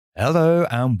Hello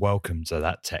and welcome to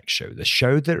That Tech Show, the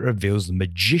show that reveals the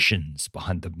magicians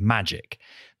behind the magic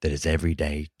that is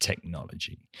everyday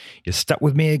technology. You're stuck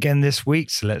with me again this week,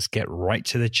 so let's get right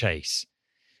to the chase.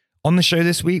 On the show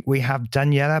this week, we have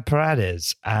Daniela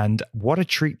Paredes, and what a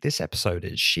treat this episode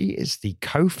is. She is the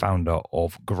co-founder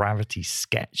of Gravity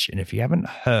Sketch, and if you haven't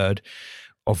heard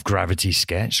of Gravity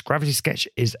Sketch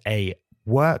is a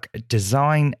work,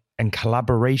 design, and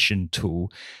collaboration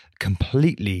tool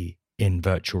completely in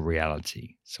virtual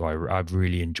reality. So I've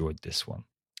really enjoyed this one.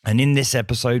 And in this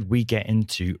episode, we get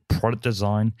into product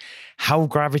design, how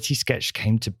Gravity Sketch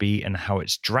came to be, and how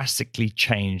it's drastically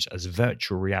changed as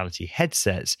virtual reality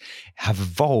headsets have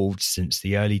evolved since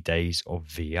the early days of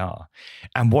VR.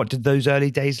 And what did those early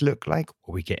days look like?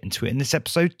 Well, we get into it in this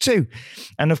episode too.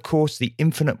 And of course, the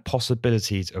infinite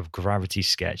possibilities of Gravity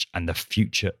Sketch and the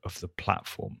future of the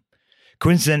platform.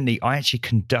 Coincidentally, I actually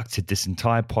conducted this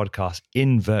entire podcast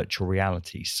in virtual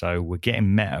reality. So we're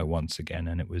getting meta once again.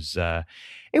 And it was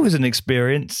an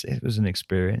experience. It was an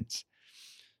experience.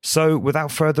 So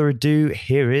without further ado,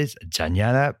 here is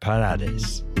Daniela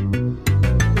Paredes.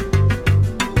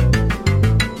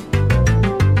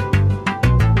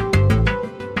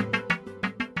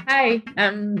 Hi,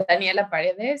 I'm Daniela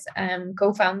Paredes. I'm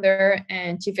co-founder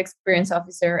and chief experience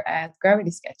officer at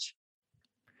Gravity Sketch.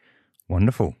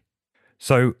 Wonderful.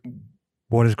 So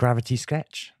what is Gravity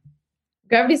Sketch?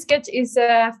 Gravity Sketch is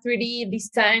a 3D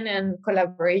design and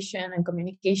collaboration and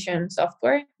communication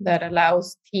software that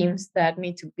allows teams that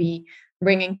need to be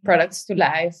bringing products to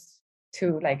life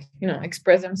to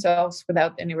express themselves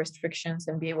without any restrictions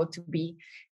and be able to be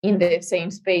in the same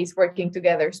space, working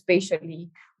together spatially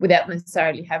without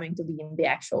necessarily having to be in the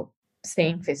actual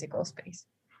same physical space.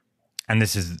 And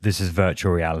this is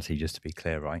virtual reality, just to be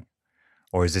clear, right?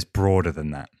 Or is this broader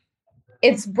than that?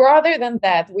 It's broader than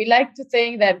that. We like to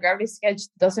think that Gravity Sketch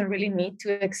doesn't really need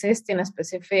to exist in a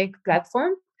specific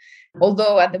platform.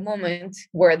 Although at the moment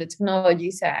where the technology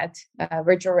is at,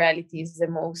 virtual reality is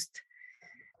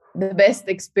the best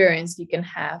experience you can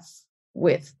have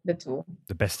with the tool.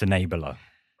 The best enabler.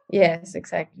 Yes,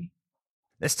 exactly.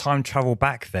 Let's time travel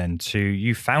back then to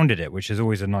you founded it, which is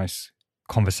always a nice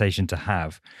conversation to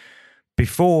have.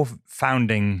 Before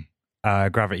founding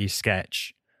Gravity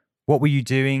Sketch, what were you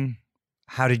doing?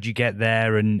 How did you get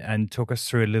there? And talk us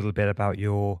through a little bit about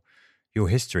your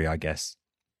history, I guess.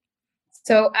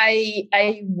 So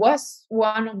I was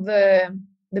one of the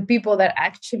people that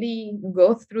actually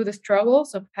go through the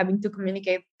struggles of having to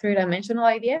communicate three-dimensional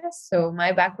ideas. So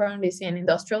my background is in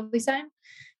industrial design.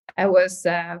 I was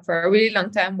for a really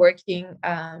long time working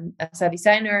as a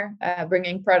designer,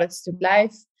 bringing products to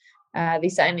life,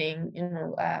 designing,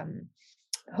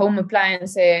 home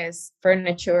appliances,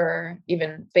 furniture,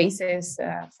 even spaces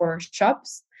for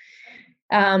shops.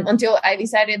 Until I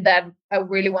decided that I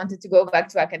really wanted to go back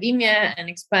to academia and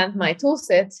expand my tool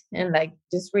set and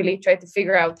just really try to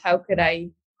figure out how could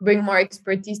I bring more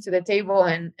expertise to the table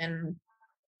and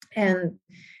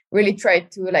really try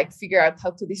to figure out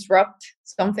how to disrupt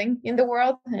something in the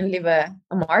world and leave a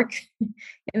mark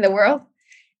in the world.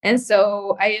 And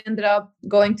so I ended up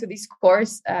going to this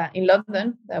course in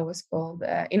London that was called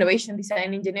Innovation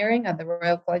Design Engineering at the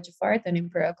Royal College of Art and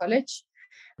Imperial College.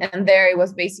 And there it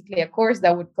was basically a course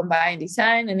that would combine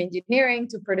design and engineering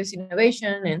to produce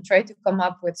innovation and try to come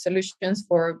up with solutions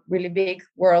for really big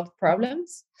world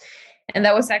problems. And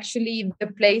that was actually the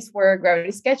place where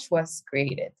Gravity Sketch was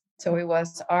created. So it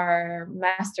was our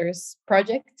master's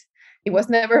project. It was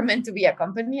never meant to be a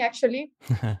company, actually.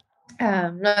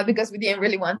 Not because we didn't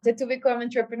really want it to become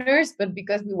entrepreneurs, but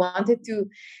because we wanted to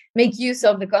make use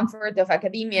of the comfort of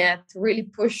academia to really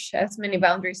push as many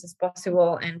boundaries as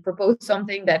possible and propose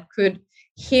something that could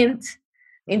hint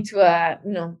into a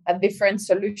different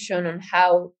solution on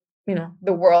how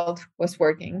the world was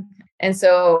working. And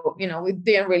so we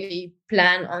didn't really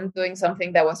plan on doing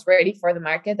something that was ready for the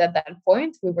market at that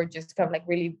point. We were just kind of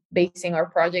really basing our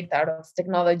project out of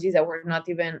technologies that were not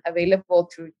even available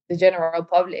to the general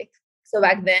public. So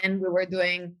back then we were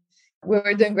doing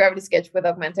Gravity Sketch with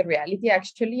augmented reality,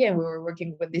 actually, and we were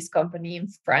working with this company in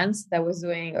France that was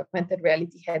doing augmented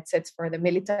reality headsets for the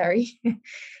military.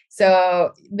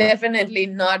 So definitely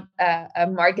not a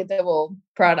marketable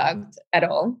product at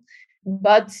all.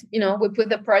 But, we put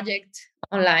the project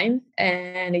online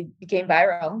and it became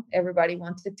viral. Everybody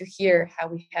wanted to hear how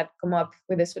we had come up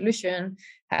with a solution,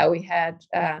 how we had,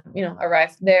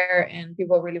 arrived there, and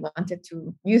people really wanted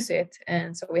to use it.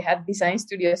 And so we had design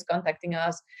studios contacting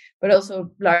us, but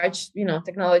also large,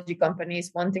 technology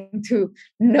companies wanting to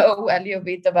know a little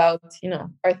bit about,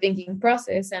 our thinking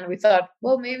process. And we thought,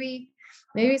 well, maybe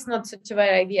it's not such a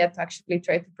bad idea to actually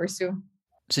try to pursue.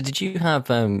 So did you have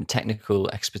technical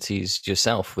expertise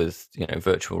yourself with,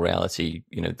 virtual reality,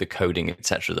 the coding,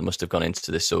 etc., that must have gone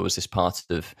into this? Or was this part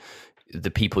of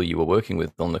the people you were working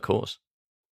with on the course?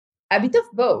 A bit of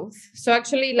both. So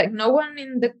actually, like, no one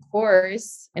in the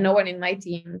course and no one in my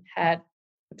team had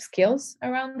skills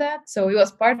around that. So it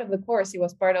was part of the course. It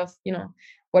was part of,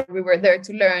 what we were there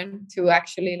to learn, to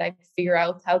actually like figure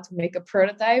out how to make a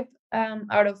prototype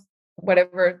out of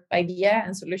whatever idea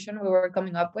and solution we were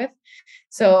coming up with.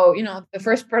 So, the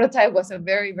first prototype was a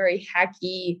very, very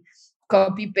hacky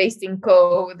copy pasting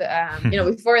code.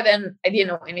 Before then I didn't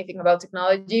know anything about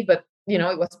technology, but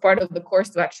it was part of the course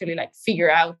to actually like figure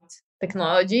out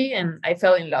technology, and I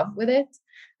fell in love with it.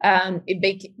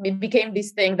 It became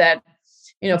this thing that,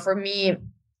 for me,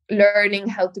 learning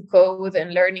how to code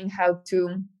and learning how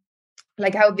to,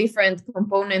 like, how different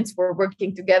components were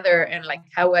working together, and like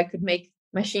how I could make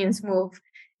machines move,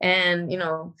 and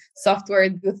software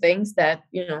do things that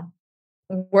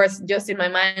was just in my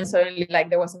mind. Suddenly, like,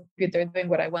 there was a computer doing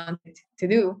what I wanted to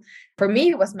do. For me,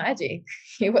 it was magic.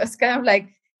 It was kind of like,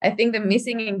 I think, the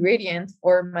missing ingredient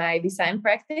for my design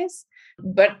practice.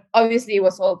 But obviously it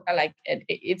was all like,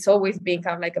 it's always been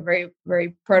kind of like a very,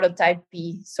 very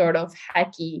prototypey sort of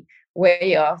hacky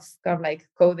way of kind of like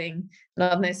coding,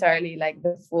 not necessarily like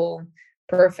the full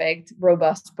perfect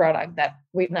robust product that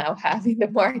we now have in the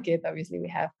market. Obviously we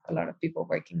have a lot of people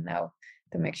working now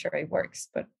to make sure it works,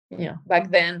 but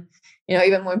back then,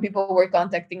 even when people were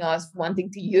contacting us wanting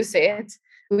to use it,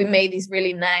 we made this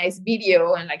really nice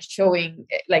video and like showing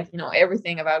like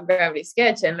everything about Gravity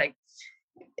Sketch, and like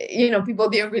people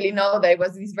didn't really know that it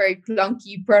was this very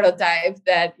clunky prototype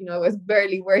that was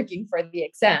barely working for the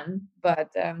exam, but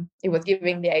it was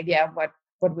giving the idea of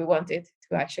what we wanted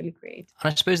to actually create.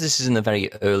 And I suppose this is in the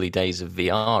very early days of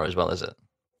VR as well, is it?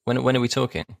 When are we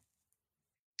talking?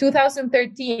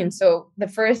 2013. So the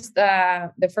first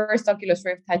Oculus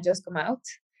Rift had just come out.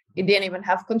 It didn't even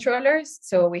have controllers.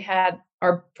 So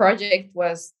our project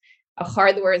was a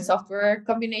hardware and software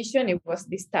combination. It was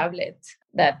this tablet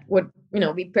that would,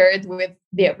 be paired with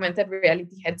the augmented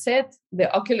reality headset.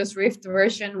 The Oculus Rift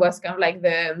version was kind of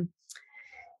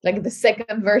like the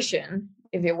second version,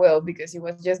 if you will, because it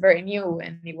was just very new,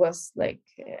 and it was like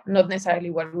not necessarily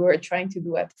what we were trying to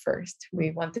do at first.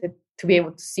 We wanted to be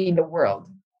able to see the world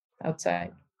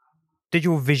outside. Did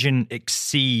your vision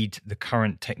exceed the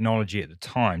current technology at the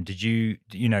time? Did you,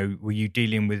 were you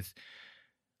dealing with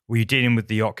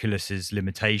the Oculus's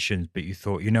limitations, but you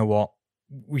thought, you know what,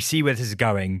 we see where this is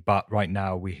going, but right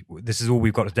now this is all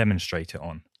we've got to demonstrate it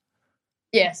on?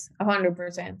 Yes,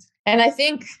 100%. And I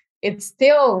think it's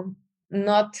still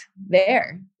not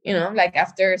there. Like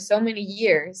after so many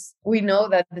years, we know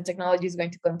that the technology is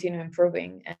going to continue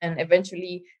improving, and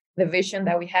eventually the vision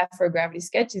that we have for Gravity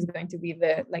Sketch is going to be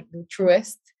the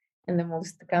truest and the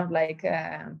most kind of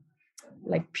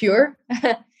like pure.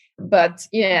 But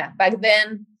yeah, back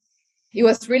then it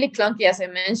was really clunky, as I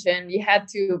mentioned.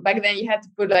 Back then you had to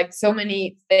put like so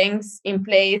many things in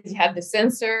place. You had the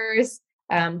sensors,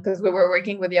 because we were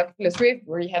working with the Oculus Rift,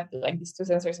 where you have like these two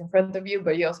sensors in front of you,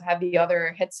 but you also have the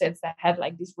other headsets that had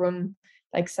like this room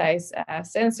like size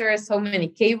sensors, so many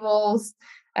cables.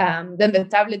 Then the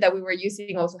tablet that we were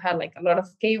using also had like a lot of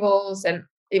cables, and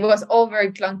it was all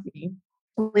very clunky.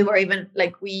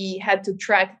 We had to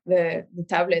track the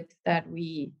tablet that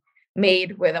we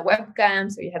made with a webcam,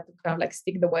 so you had to kind of like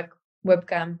stick the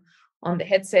webcam on the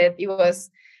headset. It was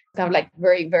kind of like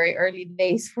very, very early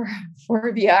days for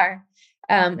VR,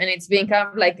 and it's been kind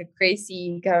of like a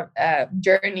crazy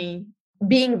journey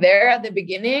being there at the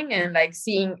beginning and like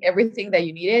seeing everything that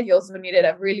you needed. You also needed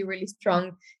a really, really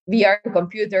strong VR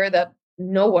computer that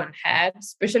no one had,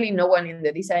 especially no one in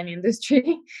the design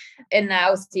industry. And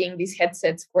now seeing these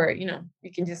headsets where, you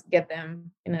can just get them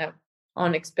in a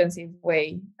inexpensive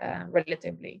way,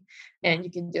 relatively, and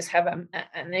you can just have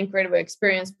an incredible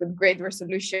experience with great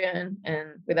resolution and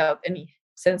without any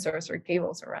sensors or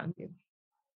cables around you.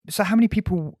 So how many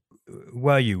people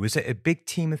were you? Was it a big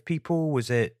team of people?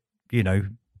 Was it,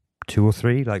 2 or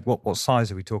 3? Like what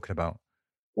size are we talking about?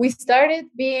 We started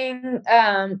being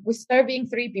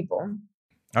 3 people.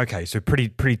 Okay, so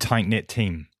pretty tight knit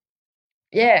team.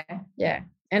 Yeah.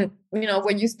 And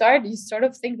when you start, you sort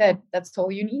of think that that's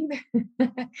all you need,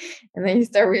 and then you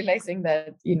start realizing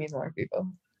that you need more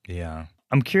people. Yeah,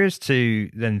 I'm curious to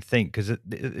then think, because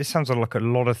it sounds like a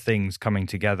lot of things coming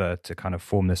together to kind of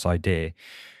form this idea.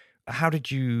 How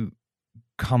did you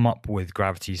come up with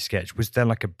Gravity Sketch? Was there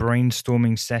like a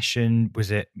brainstorming session?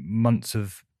 Was it months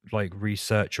of like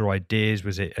research or ideas?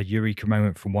 Was it a eureka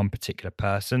moment from one particular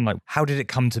person? Like, how did it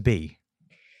come to be?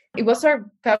 It was our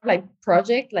kind of like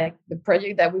project, like the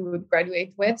project that we would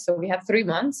graduate with. So we had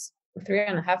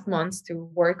 3.5 months to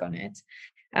work on it.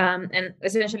 And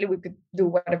essentially we could do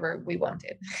whatever we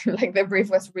wanted. Like the brief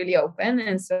was really open.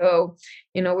 And so,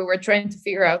 we were trying to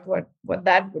figure out what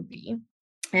that would be.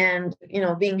 And,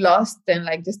 being lost and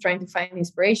like just trying to find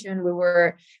inspiration, we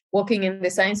were walking in the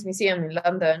Science Museum in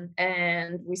London,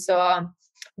 and we saw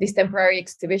this temporary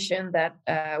exhibition that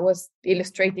was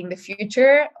illustrating the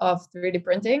future of 3D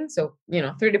printing. So,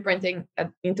 3D printing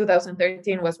in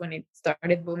 2013 was when it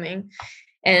started booming.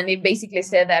 And it basically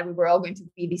said that we were all going to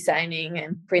be designing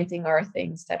and printing our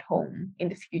things at home in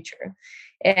the future.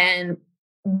 And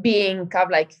being kind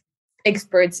of like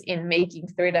experts in making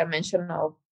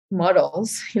three-dimensional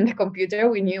models in the computer,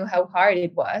 we knew how hard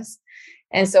it was.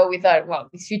 And so we thought, well,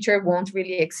 this future won't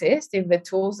really exist if the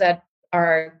tools that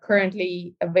are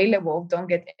currently available don't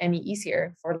get any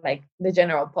easier for like the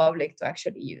general public to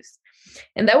actually use.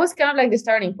 And that was kind of like the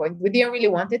starting point. We didn't really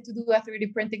want it to do a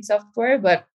 3D printing software,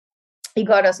 but it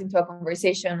got us into a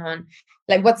conversation on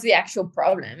like, what's the actual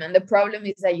problem? And the problem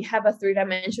is that you have a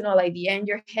three-dimensional idea in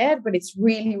your head, but it's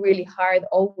really, really hard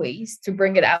always to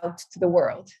bring it out to the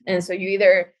world. And so you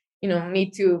either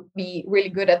need to be really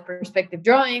good at perspective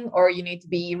drawing, or you need to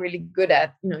be really good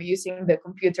at, using the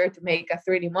computer to make a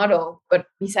 3D model. But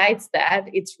besides that,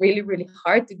 it's really, really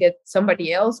hard to get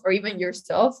somebody else or even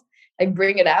yourself, like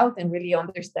bring it out and really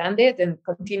understand it and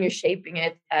continue shaping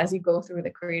it as you go through the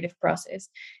creative process.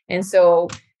 And so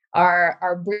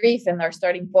our brief and our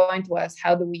starting point was,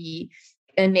 how do we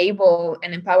enable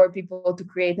and empower people to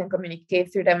create and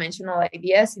communicate three-dimensional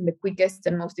ideas in the quickest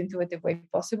and most intuitive way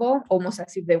possible, almost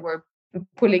as if they were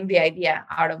pulling the idea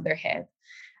out of their head.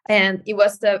 And it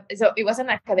was an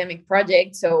academic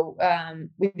project. So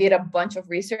we did a bunch of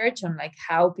research on like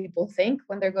how people think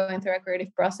when they're going through a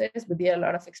creative process. We did a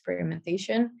lot of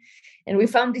experimentation, and we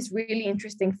found this really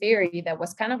interesting theory that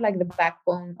was kind of like the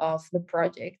backbone of the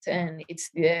project. And it's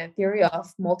the theory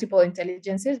of multiple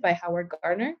intelligences by Howard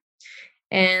Gardner.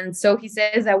 And so he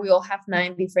says that we all have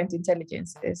 9 different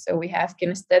intelligences. So we have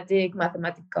kinesthetic,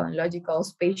 mathematical, and logical,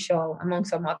 spatial, among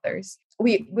some others.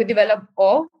 We develop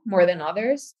all more than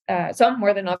others, some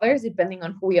more than others, depending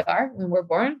on who we are when we're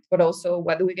born, but also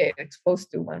what do we get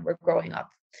exposed to when we're growing up.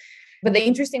 But the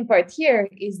interesting part here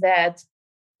is that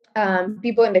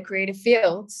people in the creative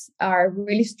fields are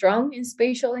really strong in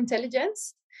spatial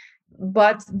intelligence.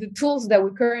 But the tools that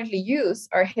we currently use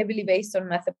are heavily based on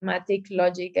mathematics,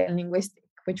 logic, and linguistics,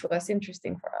 which was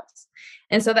interesting for us.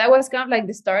 And so that was kind of like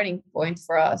the starting point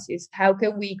for us, is how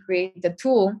can we create a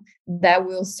tool that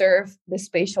will serve the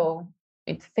spatial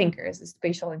thinkers, the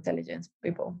spatial intelligence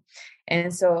people.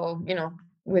 And so,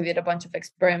 we did a bunch of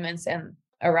experiments and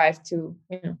arrived to,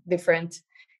 different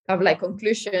kind of like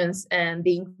conclusions and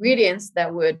the ingredients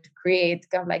that would create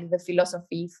kind of like the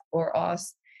philosophy for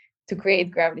us to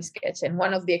create Gravity Sketch. And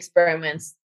one of the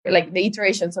experiments, like the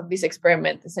iterations of this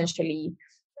experiment, essentially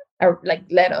are like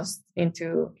led us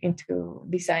into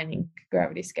designing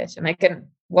Gravity Sketch. And I can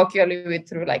walk you a little bit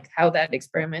through like how that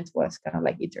experiment was kind of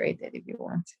like iterated, if you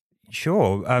want.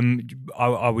 Sure.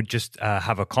 I would just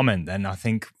have a comment then. I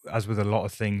think, as with a lot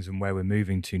of things and where we're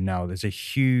moving to now, there's a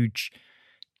huge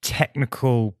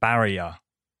technical barrier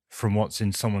from what's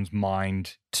in someone's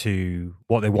mind to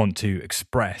what they want to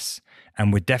express.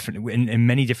 And we're definitely, in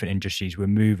many different industries, we're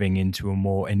moving into a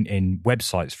more, in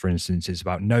websites, for instance, it's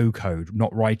about no code,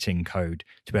 not writing code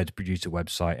to be able to produce a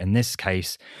website. In this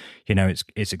case,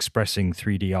 it's expressing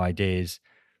 3D ideas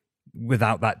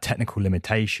without that technical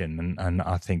limitation. And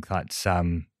I think that's,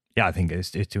 I think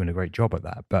it's doing a great job at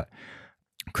that. But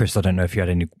Chris, I don't know if you had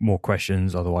any more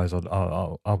questions. Otherwise,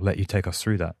 I'll let you take us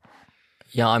through that.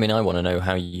 Yeah, I mean, I want to know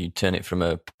how you turn it from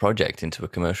a project into a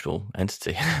commercial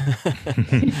entity.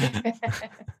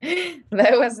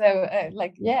 That was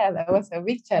that was a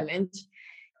big challenge.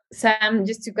 Sam,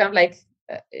 just to kind of like,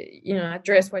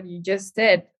 address what you just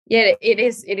said. Yeah, it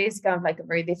is kind of like a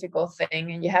very difficult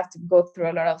thing, and you have to go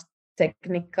through a lot of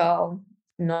technical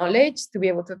knowledge to be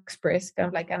able to express kind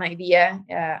of like an idea,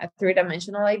 a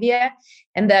three-dimensional idea,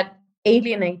 and that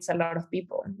alienates a lot of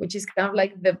people, which is kind of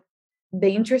like the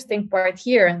interesting part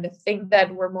here and the thing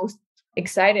that we're most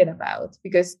excited about,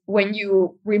 because when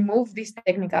you remove this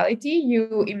technicality,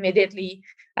 you immediately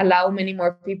allow many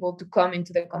more people to come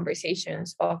into the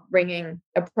conversations of bringing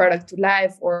a product to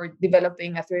life or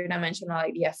developing a three-dimensional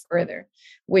idea further,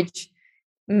 which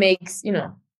makes,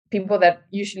 people that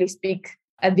usually speak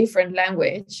a different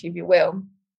language, if you will,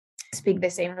 speak the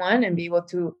same one and be able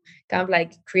to kind of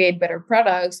like create better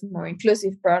products, more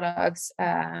inclusive products,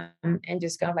 and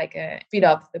just kind of like speed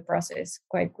up the process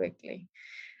quite quickly.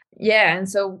 yeah, and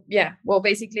so yeah, well,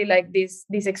 basically like this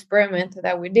experiment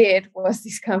that we did was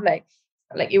this kind of like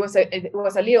it was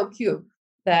a little cube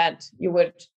that you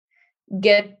would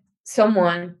get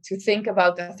someone to think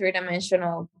about a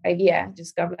three-dimensional idea,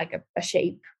 just kind of like a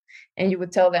shape, and you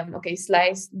would tell them, okay,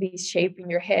 slice this shape in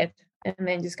your head, and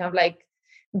then just kind of like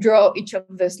draw each of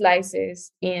the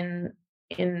slices in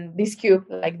this cube.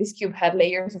 Like this cube had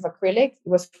layers of acrylic. It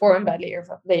was formed by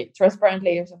transparent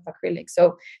layers of acrylic.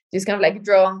 So just kind of like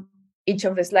draw each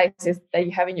of the slices that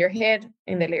you have in your head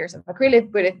in the layers of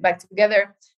acrylic, put it back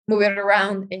together, move it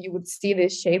around, and you would see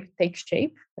this shape take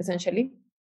shape, essentially.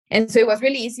 And so it was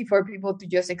really easy for people to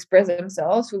just express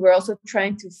themselves. We were also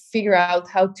trying to figure out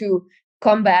how to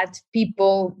combat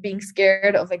people being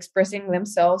scared of expressing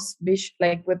themselves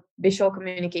like with visual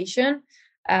communication,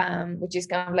 which is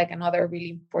kind of like another really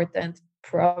important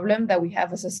problem that we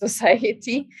have as a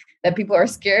society, that people are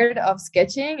scared of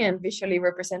sketching and visually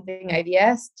representing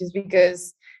ideas, just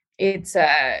because it's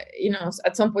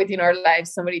at some point in our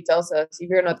lives somebody tells us, if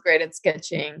you're not great at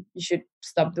sketching, you should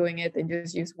stop doing it and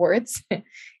just use words.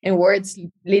 And words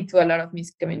lead to a lot of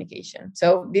miscommunication.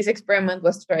 So this experiment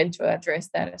was trying to address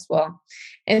that as well,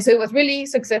 and so it was really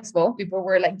successful. People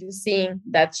were like just seeing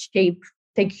that shape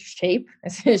take shape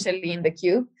essentially in the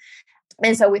cube.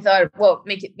 And so we thought, well,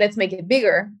 let's make it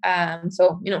bigger.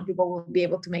 So, people will be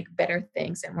able to make better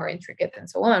things and more intricate and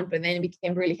so on. But then it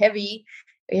became really heavy.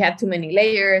 We had too many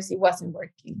layers. It wasn't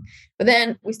working. But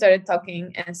then we started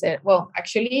talking and said, well,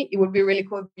 actually, it would be really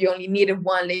cool if you only needed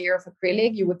one layer of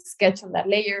acrylic. You would sketch on that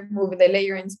layer, move the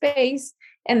layer in space,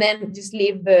 and then just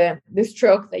leave the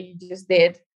stroke that you just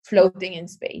did floating in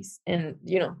space. And,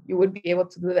 you would be able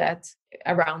to do that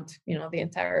around, the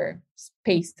entire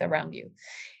space around you.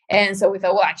 And so we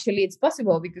thought, well, actually, it's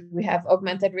possible because we have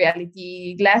augmented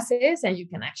reality glasses and you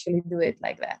can actually do it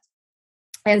like that.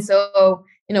 And so,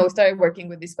 we started working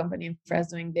with this company in France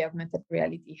doing the augmented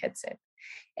reality headset.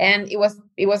 And it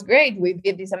was great. We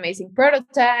did this amazing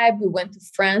prototype. We went to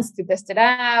France to test it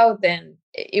out. And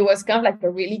it was kind of like a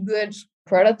really good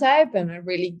prototype and a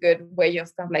really good way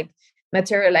of kind of like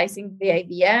materializing the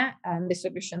idea and the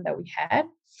solution that we had.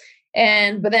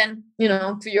 But then,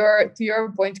 to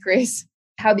your point, Chris,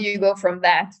 how do you go from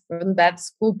that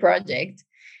school project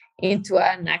into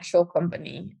an actual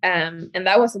company? And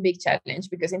that was a big challenge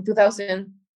because in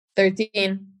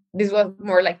 2013, this was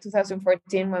more like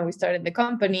 2014 when we started the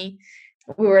company,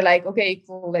 we were like, okay,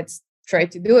 cool, let's try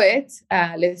to do it.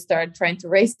 Let's start trying to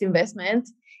raise investment.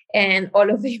 And all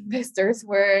of the investors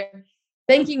were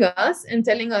thanking us and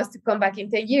telling us to come back in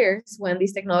 10 years when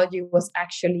this technology was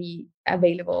actually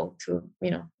available to,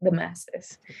 the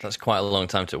masses. That's quite a long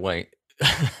time to wait.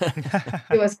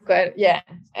 It was quite, yeah.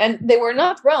 And they were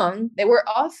not wrong. They were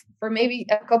off for maybe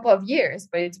a couple of years,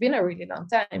 but it's been a really long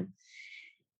time.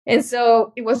 And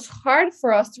so it was hard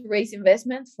for us to raise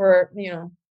investment for,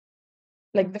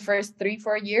 like the first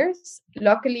 3-4 years.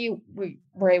 Luckily, we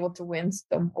were able to win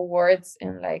some awards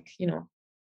and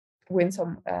win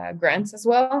some grants as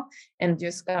well. And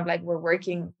just kind of like we're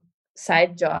working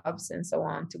side jobs and so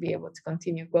on to be able to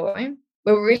continue going.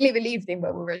 But we really believed in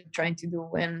what we were trying to do.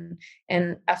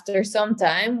 And after some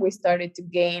time, we started to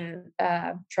gain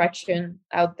traction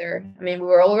out there. I mean, we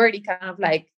were already kind of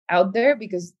like out there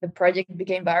because the project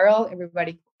became viral.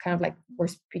 Everybody kind of like were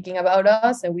speaking about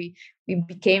us, and we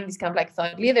became these kind of like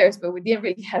thought leaders, but we didn't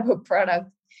really have a product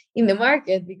in the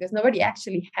market because nobody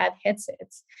actually had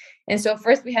headsets. And so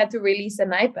first we had to release an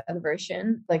iPad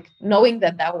version, like knowing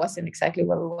that wasn't exactly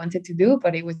what we wanted to do,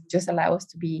 but it would just allow us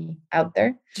to be out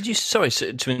there. Sorry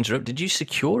to interrupt, did you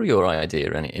secure your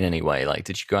idea in any way? Like,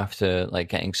 did you go after like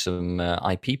getting some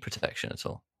IP protection at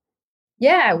all?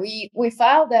 Yeah, we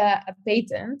filed a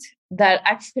patent that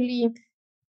actually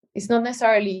is not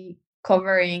necessarily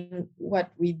covering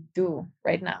what we do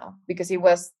right now, because it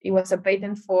was a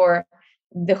patent for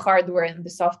the hardware and the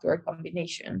software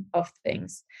combination of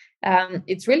things.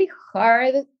 It's really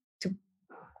hard to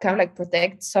kind of like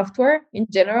protect software in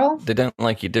general. They don't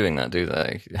like you doing that, do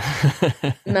they?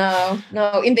 No.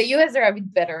 In the US, they're a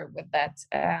bit better with that.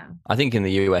 I think in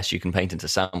the US, you can patent a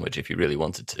sandwich if you really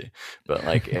wanted to. But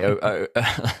like,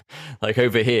 like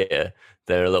over here,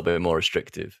 they're a little bit more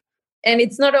restrictive. And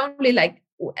it's not only like,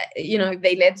 if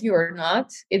they let you or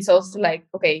not, it's also like,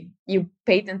 okay, you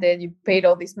patented, you paid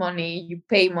all this money, you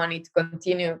pay money to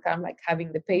continue kind of like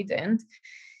having the patent.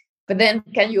 But then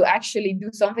can you actually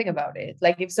do something about it?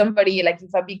 Like if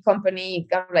a big company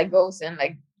kind of like goes and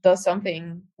like does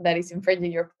something that is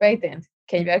infringing your patent,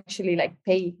 can you actually like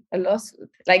pay a lawsuit?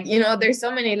 Like, there's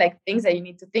so many like things that you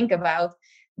need to think about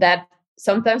that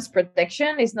sometimes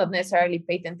protection is not necessarily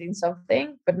patenting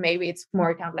something, but maybe it's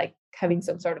more kind of like having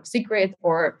some sort of secret,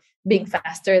 or being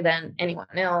faster than anyone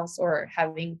else, or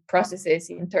having processes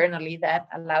internally that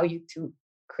allow you to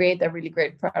create a really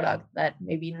great product that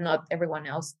maybe not everyone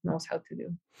else knows how to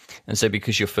do. And so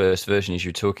because your first version, as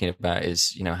you're talking about,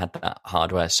 is, had that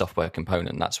hardware software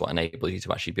component, that's what enabled you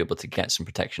to actually be able to get some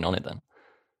protection on it then?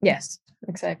 Yes,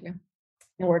 exactly.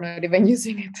 And we're not even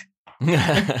using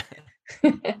it.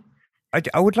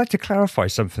 I would like to clarify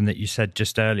something that you said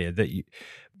just earlier, that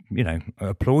I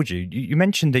applaud you. You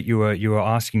mentioned that you were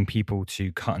asking people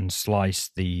to cut and slice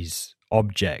these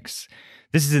objects.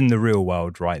 This is in the real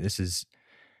world, right? This is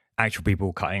actual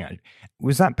people cutting it.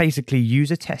 Was that basically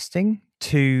user testing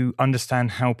to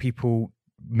understand how people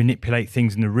manipulate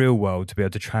things in the real world to be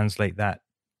able to translate that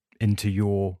into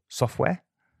your software?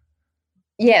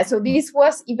 Yeah, so this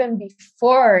was even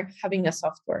before having a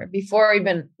software, before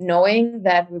even knowing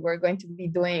that we were going to be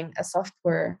doing a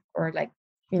software, or like,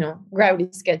 Gravity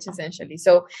Sketch essentially.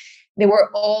 So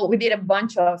we did a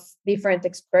bunch of different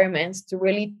experiments to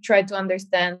really try to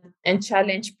understand and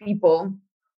challenge people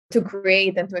to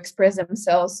create and to express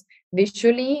themselves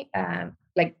visually,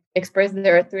 like express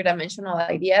their three-dimensional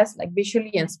ideas, like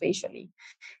visually and spatially.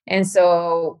 And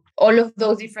so all of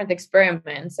those different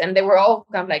experiments, and they were all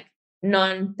kind of like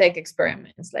non-tech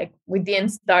experiments. Like we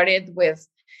didn't started with,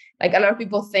 like, a lot of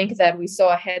people think that we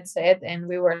saw a headset and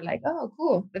we were like, oh,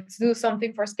 cool, let's do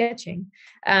something for sketching.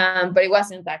 But it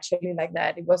wasn't actually like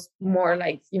that. It was more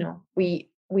like,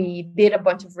 we did a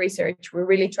bunch of research. We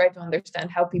really tried to understand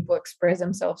how people express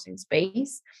themselves in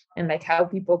space, and like how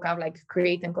people kind of like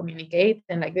create and communicate,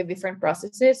 and like the different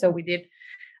processes. So we did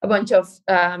a bunch of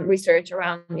research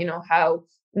around, how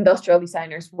industrial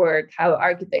designers work, how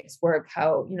architects work,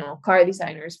 how, car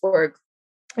designers work,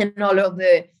 and all of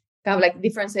the kind of like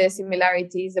differences,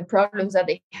 similarities, the problems that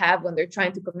they have when they're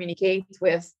trying to communicate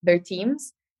with their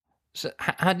teams. So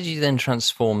how did you then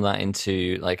transform that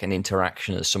into like an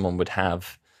interaction that someone would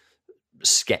have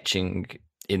sketching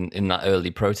in that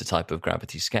early prototype of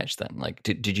Gravity Sketch then? Like,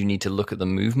 did you need to look at the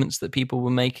movements that people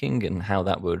were making and how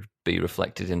that would be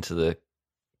reflected into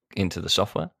the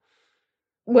software?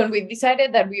 When we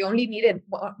decided that we only needed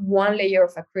one layer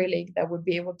of acrylic that would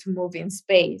be able to move in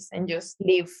space and just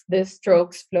leave the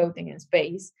strokes floating in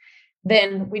space,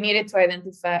 then we needed to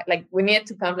identify, like, we needed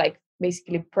to kind of like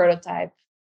basically prototype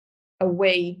a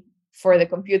way for the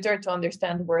computer to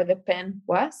understand where the pen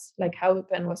was, like how the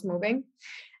pen was moving.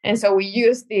 And so we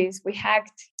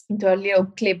hacked into a little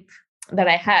clip that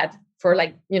I had for,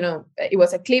 like, it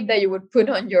was a clip that you would put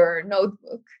on your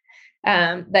notebook,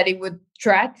 that it would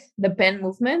track the pen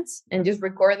movements and just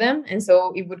record them. And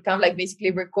so it would kind of like basically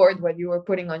record what you were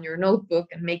putting on your notebook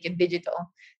and make it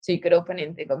digital so you could open it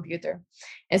in the computer.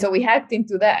 And so we hacked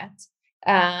into that,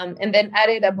 and then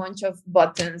added a bunch of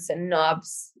buttons and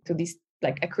knobs to this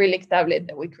like acrylic tablet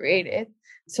that we created,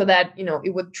 so that,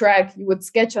 it would track, you would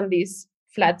sketch on this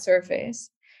flat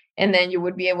surface, and then you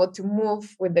would be able to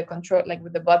move with the control, like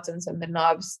with the buttons and the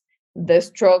knobs, the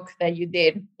stroke that you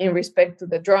did in respect to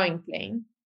the drawing plane.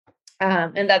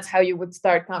 And that's how you would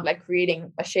start kind of like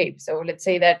creating a shape. So let's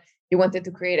say that you wanted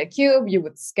to create a cube, you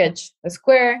would sketch a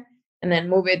square and then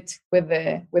move it with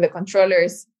the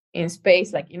controllers in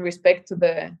space, like in respect to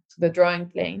the drawing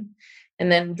plane,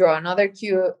 and then draw another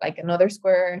cube, like another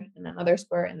square and another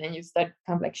square, and then you start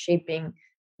kind of like shaping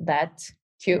that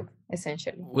cube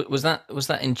essentially. Was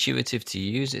that intuitive to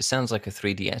use? It sounds like a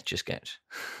 3D Etch-a-Sketch.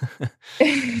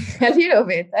 A little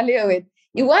bit.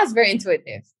 It was very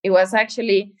intuitive. It was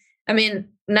actually, I mean,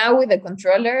 now with the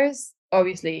controllers,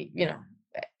 obviously,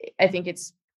 I think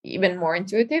it's even more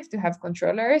intuitive to have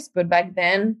controllers, but back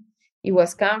then it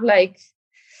was kind of like,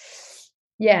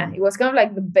 it was kind of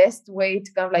like the best way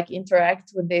to kind of like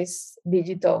interact with this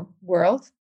digital world.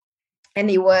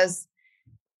 And it was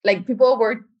like, people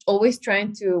were always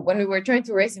trying to, when we were trying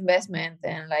to raise investment,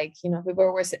 and like,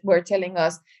 people were telling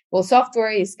us, well,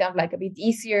 software is kind of like a bit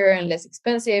easier and less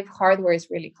expensive. Hardware is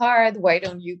really hard. Why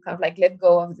don't you kind of like let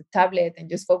go of the tablet and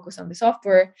just focus on the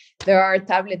software? There are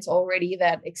tablets already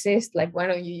that exist. Like, why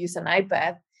don't you use an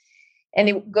iPad? And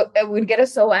it would get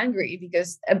us so angry,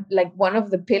 because like one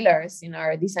of the pillars in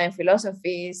our design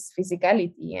philosophy is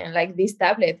physicality, and like this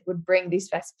tablet would bring this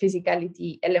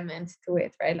physicality element to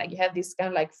it, right? Like you have these kind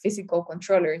of like physical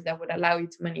controllers that would allow you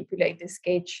to manipulate the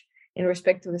sketch in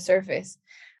respect to the surface.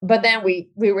 But then we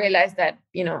realized that,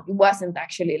 it wasn't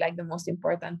actually like the most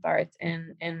important part,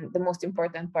 and the most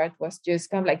important part was just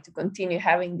kind of like to continue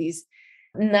having this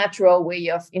natural way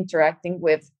of interacting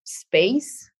with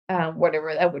space,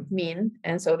 whatever that would mean.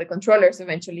 And so the controllers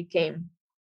eventually came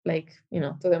like,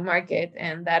 to the market,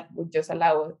 and that would just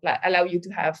allow you to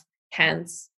have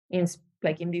hands in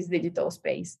in this digital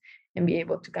space and be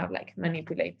able to kind of like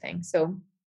manipulate things. So,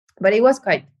 but it was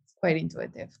quite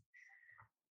intuitive.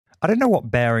 I don't know what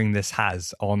bearing this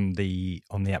has on the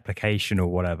application or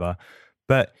whatever,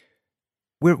 but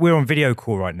we're on video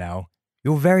call right now.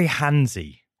 You're very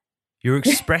handsy. You're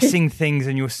expressing things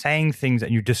and you're saying things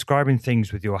and you're describing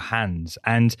things with your hands.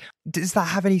 And does that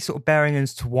have any sort of bearing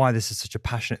as to why this is such a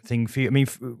passionate thing for you? I mean,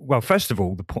 well, first of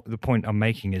all, the point I'm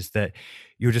making is that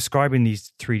you're describing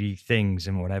these 3D things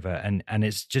and whatever, and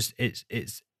it's just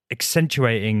it's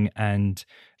accentuating and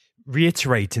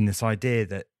reiterating this idea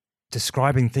that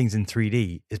describing things in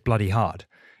 3D is bloody hard.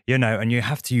 And you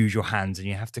have to use your hands and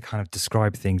you have to kind of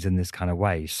describe things in this kind of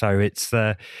way. So it's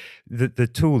the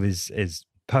tool is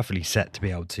perfectly set to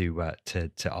be able to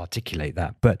articulate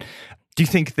that. But do you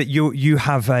think that you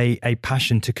have a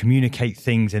passion to communicate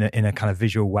things in a kind of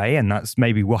visual way, and that's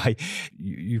maybe why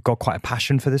you've got quite a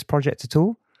passion for this project at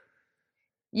all?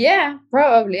 Yeah,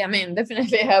 probably. I mean,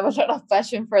 definitely have a lot of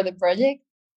passion for the project.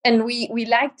 And we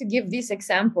like to give this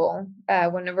example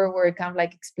whenever we're kind of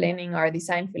like explaining our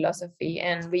design philosophy.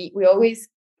 And we always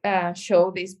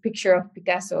show this picture of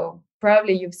Picasso.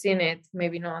 Probably you've seen it,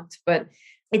 maybe not, but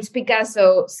it's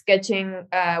Picasso sketching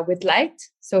with light.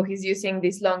 So he's using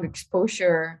this long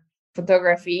exposure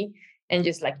photography and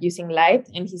just like using light,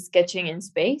 and he's sketching in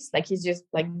space, like he's just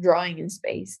like drawing in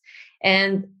space.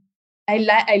 And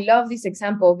I love this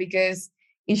example because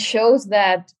it shows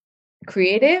that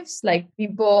creatives, like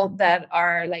people that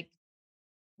are like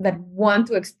that want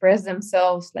to express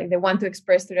themselves, like they want to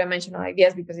express three-dimensional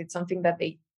ideas because it's something that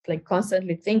they like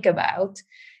constantly think about.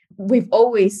 We've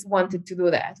always wanted to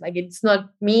do that. Like, it's not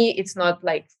me, it's not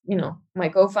like, my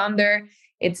co-founder,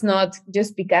 it's not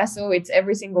just Picasso, it's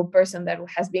every single person that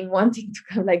has been wanting to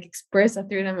kind of like express a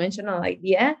three-dimensional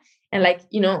idea. And like,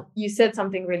 you said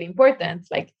something really important,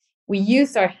 like we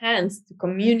use our hands to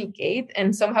communicate,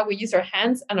 and somehow we use our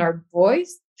hands and our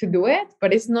voice to do it,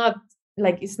 but it's not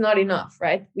enough,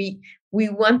 right? We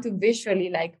want to visually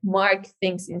like mark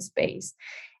things in space.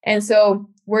 And so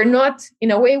we're not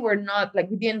like,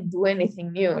 we didn't do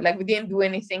anything new. Like we didn't do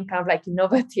anything kind of like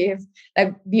innovative.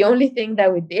 Like the only thing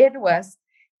that we did was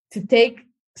to take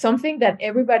something that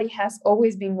everybody has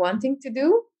always been wanting to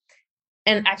do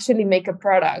and actually make a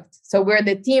product. So we're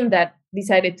the team that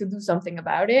decided to do something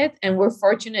about it. And we're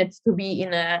fortunate to be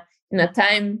in a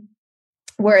time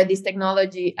where this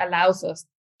technology allows us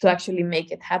to actually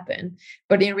make it happen.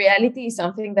 But in reality, it's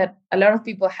something that a lot of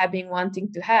people have been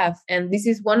wanting to have. And this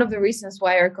is one of the reasons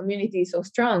why our community is so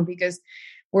strong, because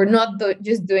we're not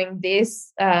just doing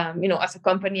this, as a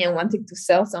company and wanting to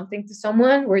sell something to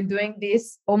someone. We're doing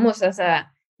this almost as a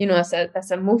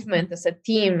movement, as a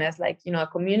team, as like, a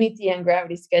community and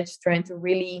Gravity Sketch trying to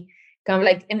really kind of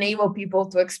like enable people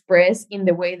to express in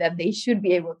the way that they should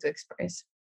be able to express.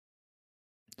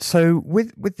 So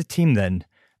with the team then,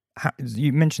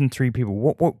 you mentioned 3 people.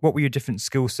 What were your different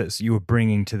skill sets that you were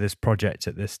bringing to this project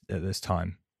at this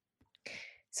time?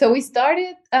 So we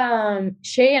started,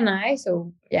 Shay and I,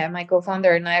 my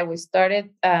co-founder and I, we started,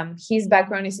 his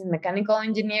background is in mechanical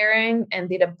engineering and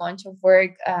did a bunch of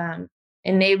work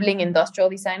enabling industrial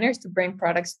designers to bring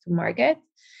products to market.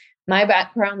 My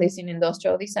background is in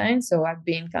industrial design. So I've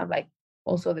been kind of like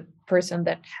also the person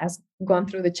that has gone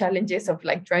through the challenges of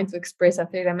like trying to express a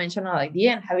three-dimensional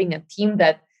idea and having a team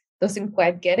that doesn't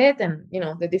quite get it, and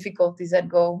the difficulties that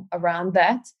go around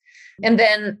that. And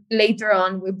then later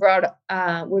on, we brought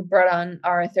on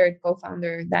our third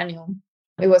co-founder, Daniel.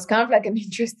 It was kind of like an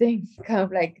interesting kind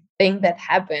of like thing that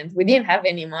happened. We didn't have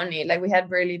any money, like we had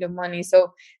very little money,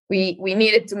 so we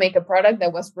needed to make a product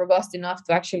that was robust enough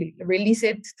to actually release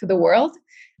it to the world.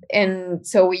 And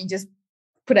so we just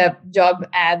put a job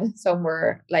ad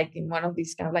somewhere, like in one of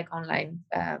these kind of like online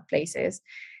places.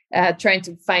 Trying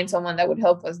to find someone that would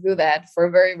help us do that for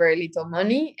very, very little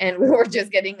money. And we were just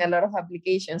getting a lot of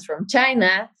applications from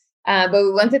China, but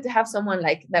we wanted to have someone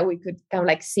like that we could kind of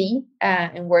like see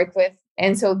and work with.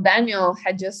 And so Daniel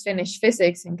had just finished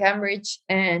physics in Cambridge,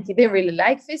 and he didn't really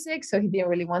like physics, so he didn't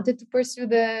really wanted to pursue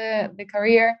the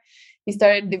career. He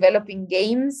started developing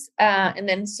games and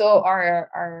then saw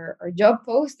our job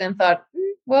post and thought,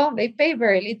 well, they pay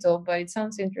very little, but it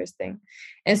sounds interesting.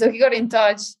 And so he got in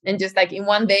touch and just like in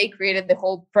one day created the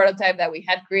whole prototype that we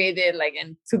had created, like,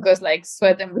 and took us like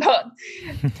sweat and blood.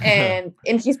 And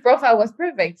his profile was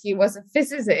perfect. He was a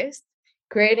physicist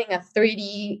creating a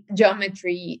 3D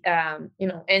geometry,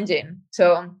 engine.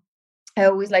 So I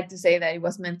always like to say that it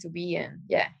was meant to be. And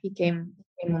yeah, he came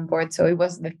on board. So it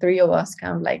was the 3 of us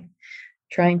kind of like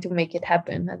trying to make it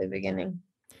happen at the beginning.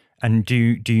 And do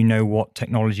you know what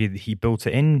technology that he built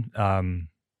it in?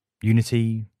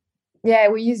 Unity? Yeah,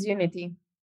 we use Unity.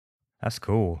 That's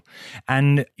cool.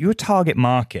 And your target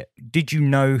market, did you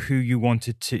know who you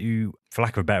wanted to, for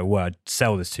lack of a better word,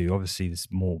 sell this to? Obviously, there's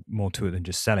more to it than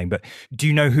just selling, but do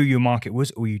you know who your market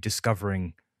was, or were you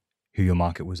discovering who your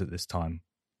market was at this time?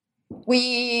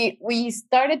 We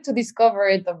started to discover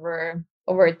it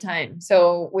over time.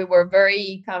 So we were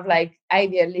very kind of like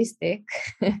idealistic.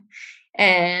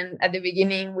 And at the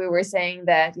beginning, we were saying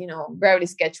that, Gravity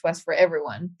Sketch was for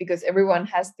everyone because everyone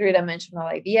has three-dimensional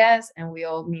ideas and we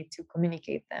all need to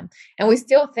communicate them. And we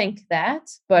still think that,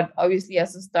 but obviously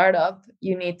as a startup,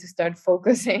 you need to start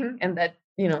focusing, and that,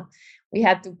 we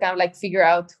had to kind of like figure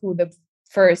out who the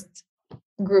first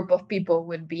group of people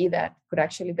would be that could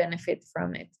actually benefit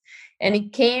from it. And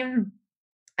it came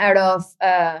out of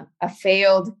a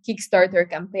failed Kickstarter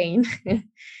campaign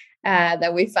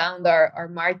that we found our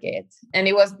market. And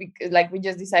it was because we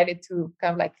just decided to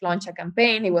kind of like launch a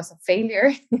campaign. It was a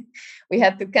failure. We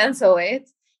had to cancel it.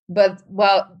 But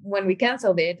when we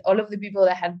canceled it, all of the people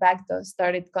that had backed us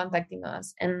started contacting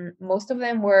us, and most of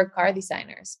them were car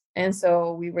designers. And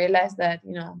so we realized that,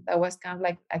 that was kind of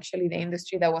like actually the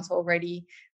industry that was already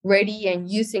ready and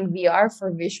using VR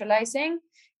for visualizing.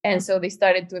 And so they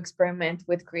started to experiment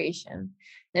with creation.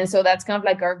 And so that's kind of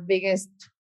like our biggest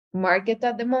market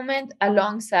at the moment,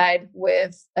 alongside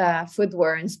with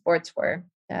footwear and sportswear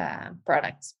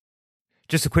products.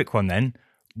 Just a quick one then.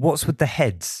 What's with the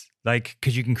heads?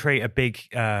 Because you can create a big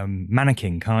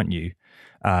mannequin, can't you,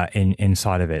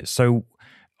 inside of it? So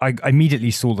I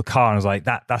immediately saw the car and I was like,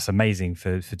 that's amazing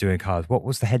for doing cars. What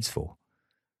was the heads for?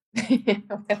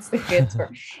 What's the heads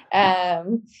for?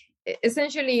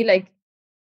 Essentially,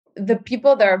 the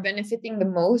people that are benefiting the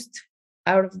most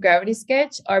out of Gravity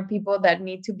Sketch are people that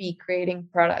need to be creating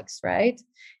products, right?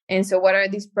 And so what are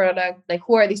these products,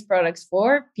 who are these products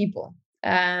for? People.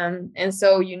 And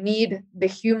so you need the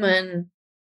human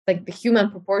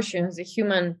proportions, the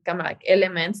human kind of like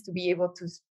elements to be able to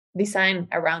design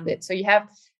around it. So you have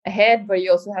a head, but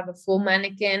you also have a full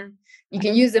mannequin. You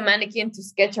can use the mannequin to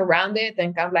sketch around it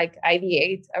and kind of like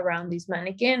ideate around this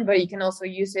mannequin, but you can also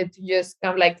use it to just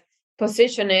kind of like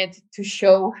position it to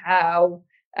show how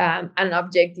an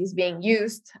object is being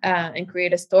used and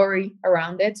create a story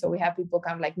around it. So we have people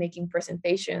kind of like making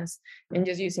presentations and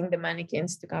just using the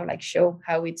mannequins to kind of like show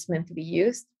how it's meant to be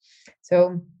used.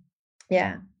 So,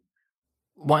 yeah.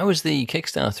 Why was the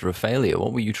Kickstarter a failure?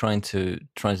 What were you trying to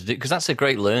do? Because that's a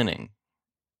great learning.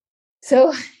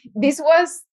 So this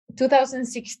was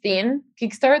 2016.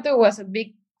 Kickstarter was a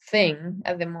big thing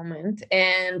at the moment.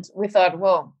 And we thought,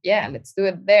 well, yeah, let's do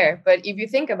it there. But if you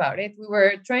think about it, we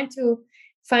were trying to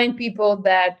find people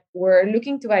that were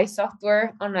looking to buy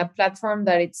software on a platform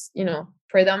that it's,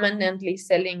 predominantly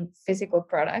selling physical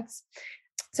products.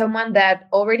 Someone that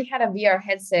already had a VR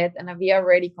headset and a VR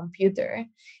ready computer,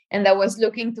 and that was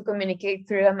looking to communicate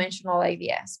three-dimensional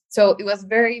ideas. So it was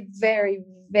very, very,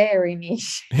 very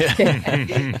niche.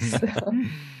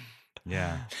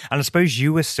 Yeah. And I suppose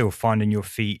you were still finding your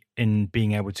feet in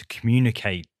being able to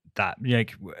communicate that,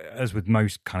 as with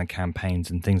most kind of campaigns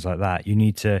and things like that, you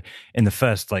need to, in the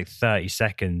first 30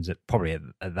 seconds, probably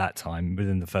at that time,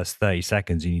 within the first 30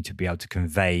 seconds, you need to be able to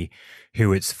convey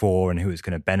who it's for and who it's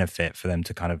going to benefit for them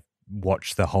to kind of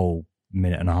watch the whole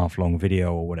minute and a half long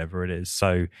video or whatever it is.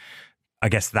 So I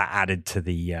guess that added to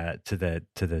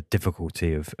the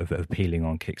difficulty of appealing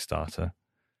on Kickstarter.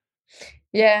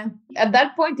 Yeah, at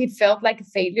that point it felt like a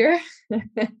failure.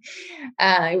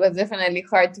 It was definitely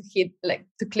hard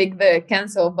to click the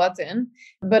cancel button.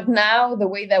 But now the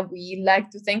way that we like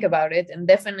to think about it, and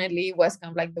definitely was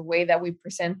kind of like the way that we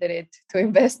presented it to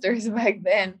investors back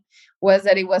then, was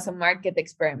that it was a market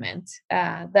experiment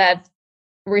that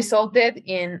resulted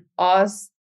in us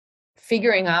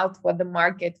figuring out what the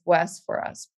market was for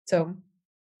us. So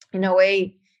in a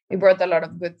way, it brought a lot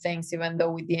of good things, even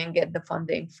though we didn't get the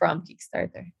funding from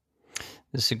Kickstarter.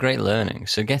 It's a great learning.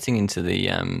 So getting into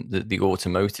the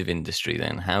automotive industry,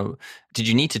 then, how did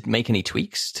you need to make any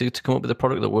tweaks to come up with a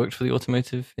product that worked for the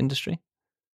automotive industry?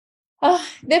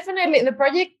 Definitely.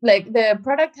 The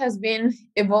product has been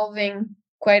evolving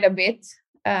quite a bit.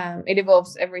 It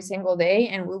evolves every single day,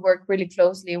 and we work really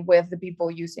closely with the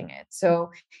people using it.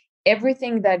 So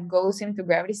everything that goes into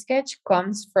Gravity Sketch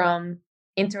comes from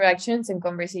interactions and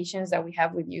conversations that we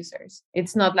have with users.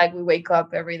 It's not like we wake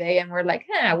up every day and we're like,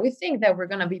 we think that we're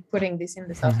going to be putting this in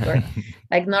the software.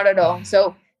 Not at all.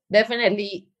 So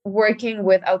definitely working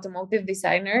with automotive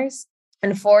designers,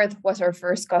 and Ford was our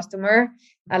first customer,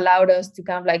 allowed us to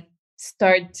kind of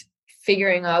start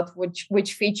figuring out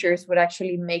which features would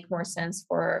actually make more sense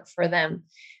for them.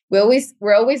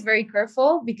 we're always very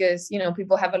careful because, you know,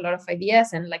 people have a lot of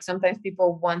ideas, and like sometimes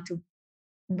people want to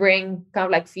bring kind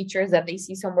of like features that they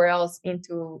see somewhere else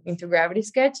into Gravity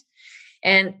Sketch.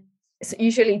 And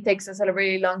usually it takes us a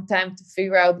really long time to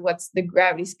figure out what's the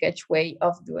Gravity Sketch way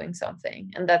of doing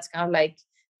something. And that's kind of like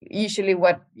usually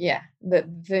the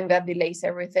thing that delays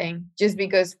everything, just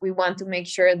because we want to make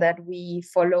sure that we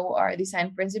follow our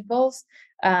design principles,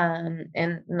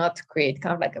 and not create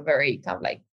kind of like a very kind of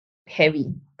like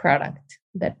heavy product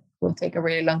that will take a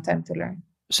really long time to learn.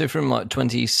 So from like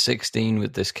 2016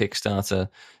 with this Kickstarter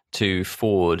to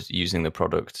Ford using the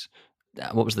product,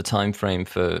 what was the time frame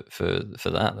for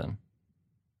that then?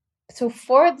 So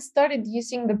Ford started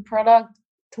using the product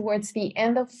towards the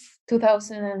end of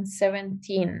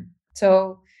 2017.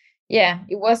 So yeah,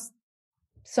 it was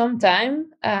some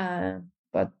time,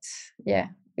 but yeah,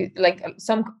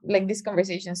 this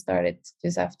conversation started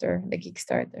just after the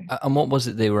Kickstarter. And what was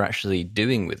it they were actually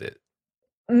doing with it?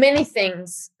 Many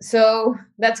things. So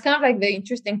that's kind of like the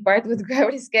interesting part with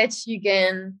Gravity Sketch.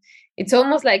 It's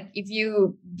almost like if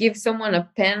you give someone a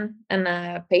pen and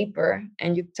a paper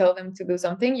and you tell them to do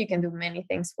something, you can do many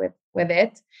things with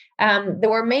it. They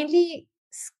were mainly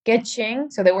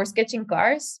sketching. So they were sketching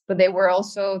cars, but they were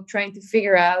also trying to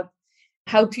figure out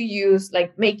how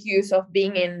to make use of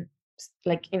being in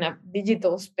a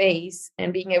digital space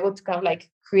and being able to kind of like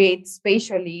create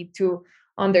spatially to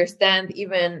understand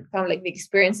even kind of like the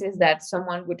experiences that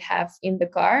someone would have in the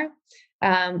car,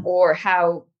 or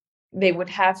how they would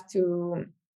have to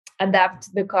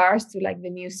adapt the cars to like the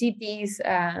new cities.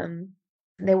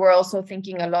 They were also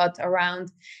thinking a lot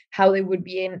around how they would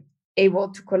be able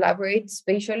to collaborate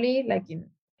spatially, like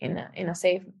in a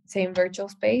same virtual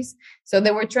space. So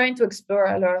they were trying to explore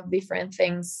a lot of different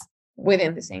things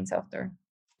within the same software.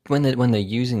 When they're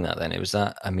using that, then is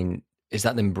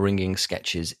that them bringing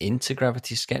sketches into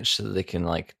Gravity Sketch so that they can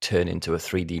like turn into a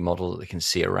 3D model that they can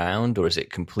see around, or is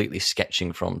it completely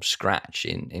sketching from scratch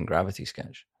in Gravity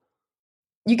Sketch?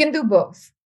 You can do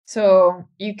both. So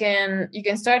you can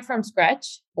start from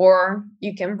scratch, or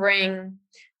you can bring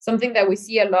something that we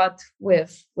see a lot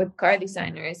with car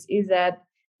designers is that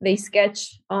they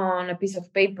sketch on a piece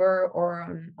of paper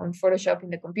or on Photoshop in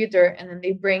the computer, and then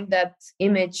they bring that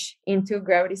image into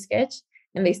Gravity Sketch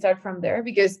and they start from there.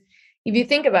 Because if you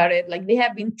think about it, like they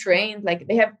have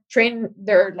trained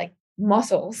their like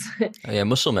muscles. Oh, yeah,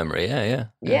 muscle memory.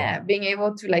 Yeah, being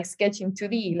able to like sketch in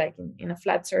 2D, like in a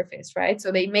flat surface, right?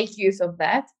 So they make use of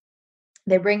that.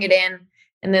 They bring it in,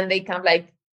 and then they kind of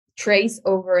like trace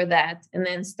over that, and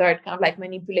then start kind of like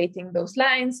manipulating those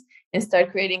lines and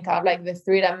start creating kind of like the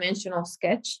 3-dimensional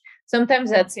sketch. Sometimes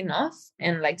that's enough,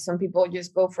 and like some people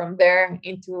just go from there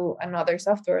into another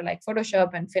software like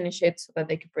Photoshop and finish it so that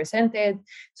they can present it.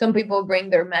 Some people bring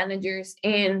their managers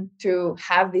in to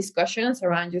have discussions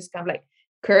around just kind of like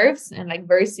curves and like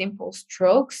very simple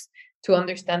strokes to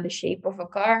understand the shape of a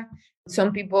car.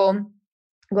 Some people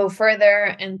go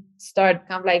further and start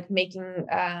kind of like making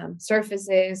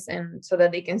surfaces, and so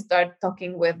that they can start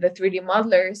talking with the 3D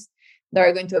modelers that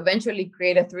are going to eventually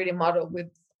create a 3D model with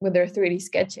their 3D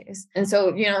sketches. And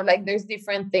so, you know, like there's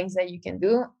different things that you can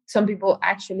do. Some people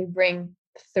actually bring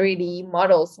 3D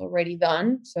models already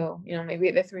done. So, you know,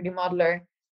 maybe the 3D modeler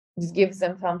just gives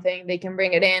them something, they can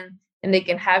bring it in and they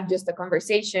can have just a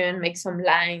conversation, make some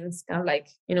lines, kind of like,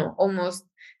 you know, almost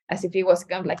as if it was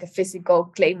kind of like a physical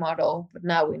clay model, but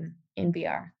now in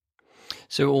VR.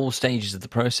 So all stages of the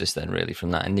process then, really,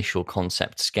 from that initial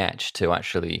concept sketch to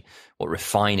actually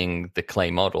refining the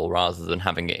clay model rather than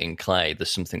having it in clay,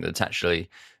 there's something that's actually,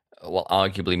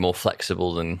 arguably more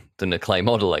flexible than a clay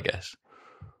model, I guess.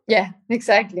 Yeah,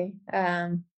 exactly.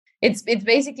 It's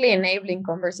basically enabling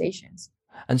conversations.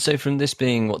 And so from this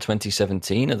being,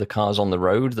 2017, are the cars on the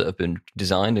road that have been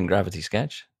designed in Gravity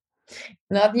Sketch?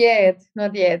 Not yet.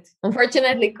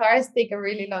 Unfortunately, cars take a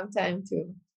really long time to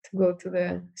go to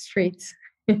the streets.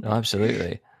 Oh,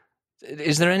 absolutely.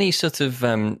 Is there any sort of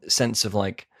sense of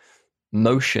like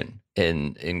motion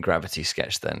in Gravity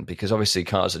Sketch then? Because obviously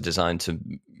cars are designed to,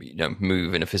 you know,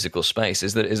 move in a physical space.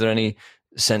 Is there any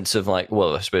sense of like,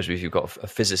 well, I suppose if you've got a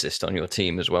physicist on your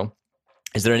team as well,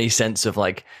 is there any sense of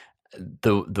like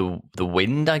the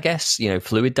wind, I guess, you know,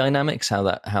 fluid dynamics, how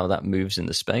that moves in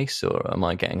the space, or am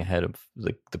I getting ahead of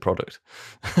the product?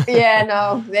 Yeah,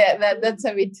 no, that's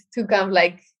a bit too kind of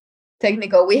like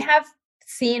technical. We have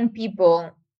seen people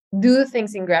do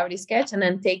things in Gravity Sketch and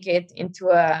then take it into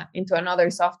another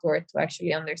software to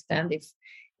actually understand if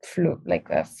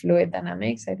fluid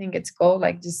dynamics, I think it's called,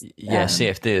 like just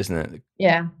CFD, isn't it?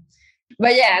 Yeah,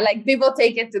 but yeah, like people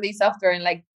take it to the software and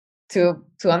like to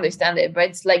understand it, but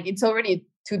it's like it's already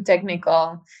too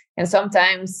technical, and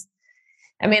sometimes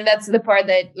I mean, that's the part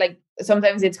that like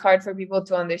sometimes it's hard for people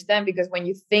to understand, because when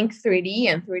you think 3D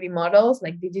and 3D models,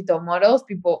 like digital models,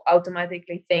 people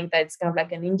automatically think that it's kind of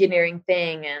like an engineering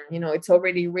thing, and it's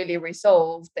already really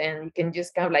resolved, and you can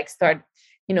just kind of like start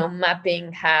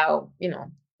mapping how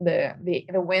the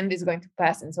wind is going to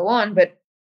pass and so on. But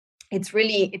it's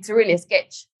really a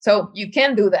sketch. So you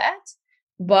can do that,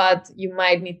 but you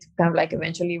might need to kind of like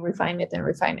eventually refine it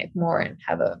more and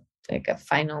have a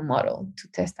final model to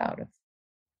test out of.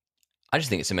 I just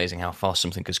think it's amazing how far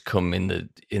something has come in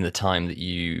the time that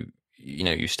you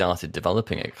started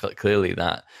developing it. Clearly,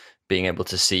 that being able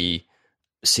to see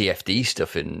CFD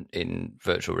stuff in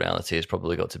virtual reality has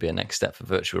probably got to be a next step for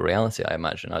virtual reality, I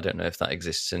imagine. I don't know if that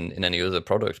exists in any other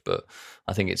product, but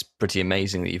I think it's pretty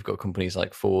amazing that you've got companies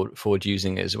like Ford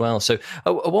using it as well. So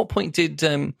at what point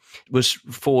was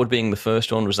Ford being the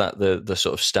first one, was that the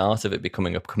sort of start of it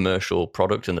becoming a commercial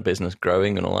product and the business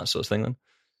growing and all that sort of thing then?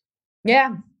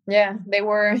 Yeah, they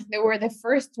were the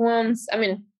first ones. I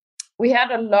mean, we had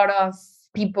a lot of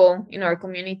people in our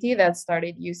community that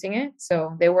started using it,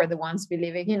 so they were the ones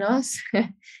believing in us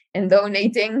and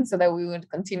donating so that we would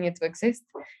continue to exist.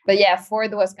 But yeah,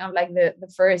 Ford was kind of like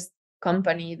the first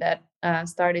company that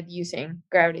started using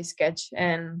Gravity Sketch,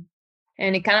 and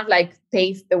it kind of like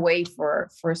paved the way for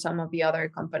some of the other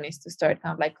companies to start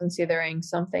kind of like considering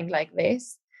something like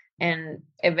this. And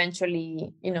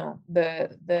eventually,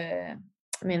 the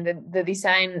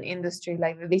design industry,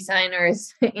 like the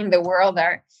designers in the world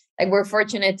are like, we're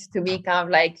fortunate to be kind of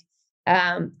like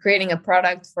creating a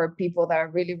product for people that are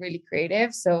really, really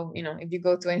creative. So, if you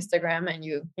go to Instagram and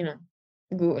you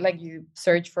go, like you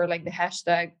search for like the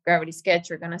hashtag Gravity Sketch,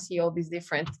 you're going to see all these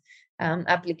different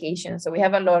applications. So we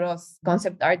have a lot of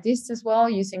concept artists as well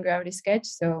using Gravity Sketch.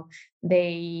 So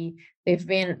they've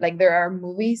been like, there are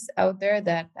movies out there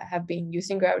that have been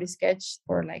using Gravity Sketch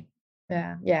for like,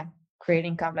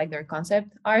 creating kind of like their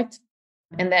concept art.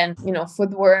 And then,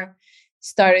 footwear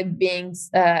started being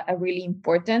a really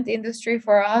important industry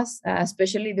for us,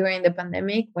 especially during the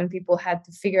pandemic, when people had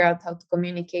to figure out how to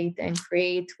communicate and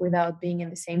create without being in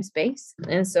the same space.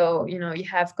 And so, you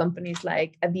have companies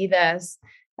like Adidas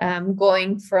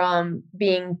going from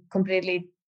being completely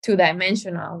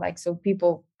two-dimensional, like, so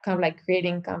people kind of like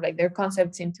creating kind of like their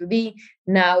concepts in 2D.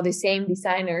 Now the same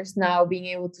designers now being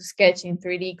able to sketch in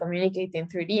 3D, communicate in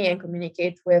 3D, and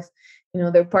communicate with,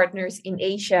 their partners in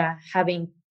Asia, having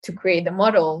to create the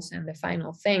models and the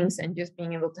final things, and just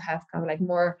being able to have kind of like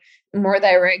more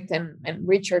direct and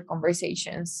richer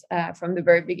conversations from the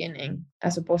very beginning,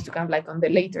 as opposed to kind of like on the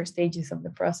later stages of the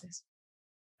process.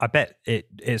 I bet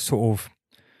it sort of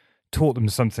taught them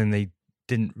something they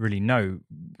didn't really know,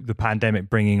 the pandemic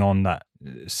bringing on that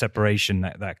separation,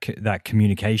 that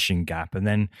communication gap, and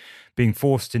then being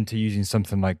forced into using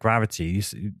something like Gravity.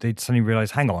 They'd suddenly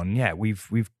realize, hang on, yeah,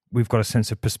 we've got a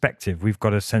sense of perspective, we've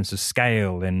got a sense of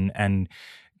scale, and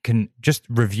can just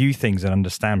review things and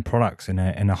understand products in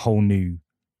a whole new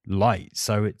light.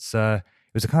 So it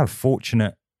was a kind of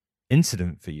fortunate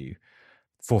incident for you,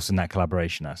 forcing that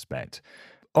collaboration aspect.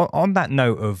 On that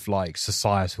note of like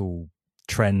societal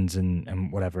trends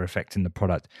and whatever affecting the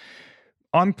product,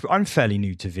 I'm fairly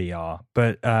new to VR,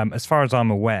 but as far as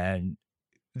I'm aware,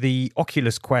 the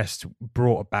Oculus Quest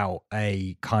brought about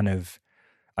a kind of,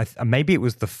 maybe it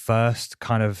was the first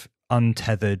kind of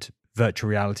untethered virtual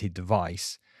reality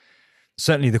device.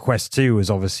 Certainly the Quest 2 was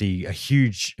obviously a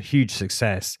huge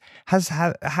success.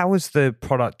 How has the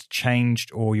product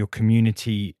changed, or your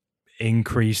community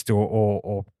increased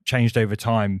or changed over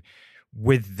time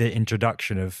with the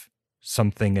introduction of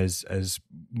something as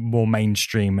more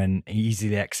mainstream and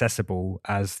easily accessible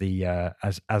as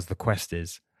the Quest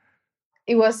is?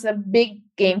 It was a big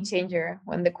game changer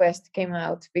when the Quest came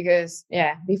out, because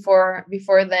before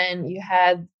then you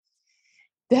had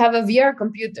to have a VR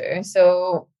computer.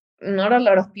 So not a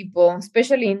lot of people,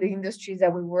 especially in the industries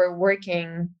that we were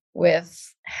working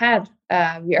with, had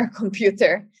a VR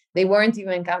computer. They weren't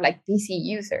even kind of like PC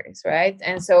users, right?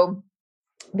 And so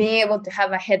being able to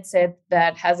have a headset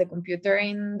that has a computer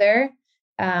in there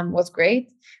was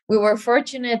great. We were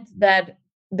fortunate that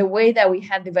the way that we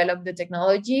had developed the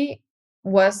technology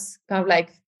was kind of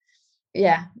like,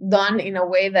 done in a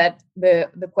way that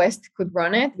the Quest could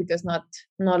run it, because not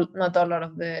a lot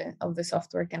of the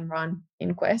software can run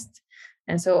in Quest.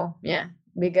 And so,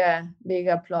 big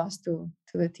applause to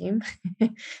the team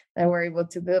that were able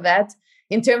to do that.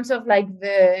 In terms of like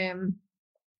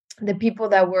the people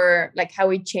that were like, how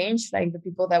it changed, like the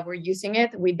people that were using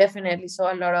it, we definitely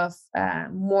saw a lot of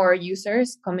more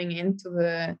users coming into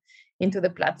the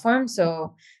platform.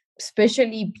 So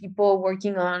especially people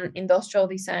working on industrial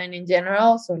design in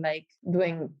general, so like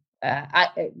doing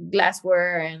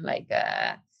glassware and like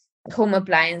home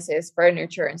appliances,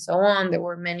 furniture, and so on. There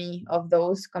were many of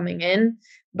those coming in,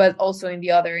 but also in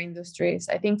the other industries.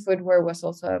 I think footwear was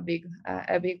also a big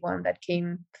one that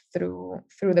came through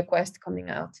the Quest coming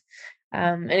out.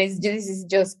 And this is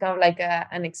just kind of like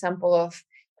an example of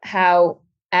how,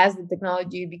 as the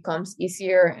technology becomes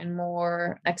easier and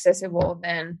more accessible,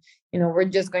 then we're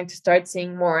just going to start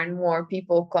seeing more and more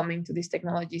people coming to these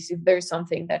technologies if there's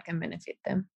something that can benefit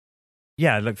them.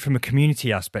 Yeah, like from a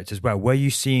community aspect as well, were you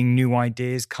seeing new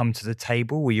ideas come to the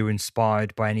table? Were you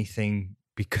inspired by anything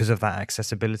because of that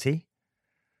accessibility?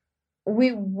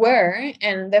 We were,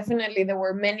 and definitely there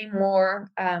were many more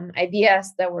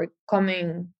ideas that were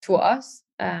coming to us.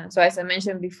 So as I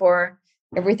mentioned before,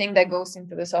 everything that goes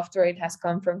into the software, it has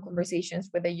come from conversations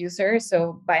with the user.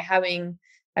 So by having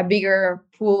a bigger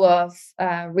pool of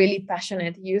really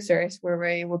passionate users, we were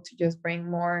able to just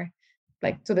bring more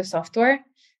like to the software.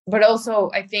 But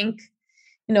also, I think,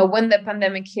 when the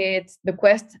pandemic hit, the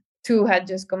Quest 2 had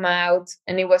just come out,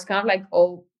 and it was kind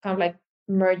of like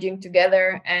merging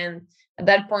together. And at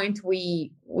that point,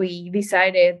 we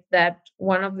decided that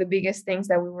one of the biggest things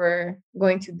that we were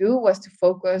going to do was to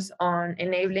focus on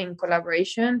enabling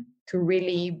collaboration to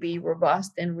really be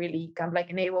robust and really kind of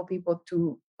like enable people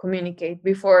to communicate.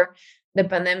 Before the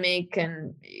pandemic,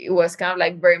 and it was kind of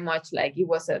like very much like it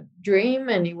was a dream,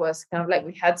 and it was kind of like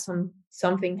we had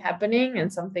something happening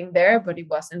and something there, but it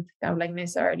wasn't kind of like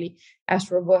necessarily as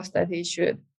robust as it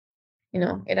should.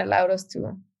 It allowed us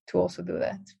to also do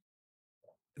that.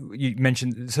 You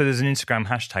mentioned, so there's an Instagram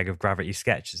hashtag of Gravity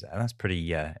Sketch. That's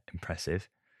pretty impressive.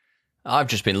 I've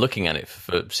just been looking at it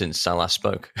since I last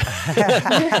spoke.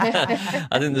 I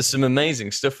think there's some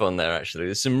amazing stuff on there.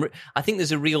 Actually, I think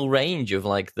there's a real range of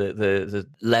like the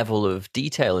level of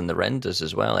detail in the renders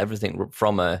as well. Everything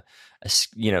from a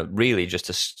really just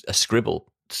a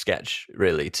scribble sketch,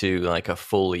 really, to like a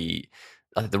fully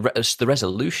the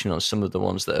resolution on some of the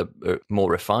ones that are more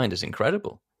refined is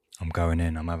incredible. I'm going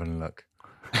in. I'm having a look.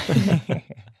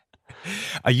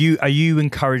 Are you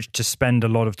encouraged to spend a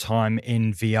lot of time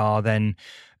in VR then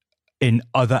in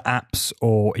other apps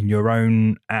or in your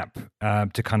own app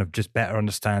to kind of just better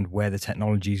understand where the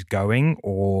technology is going?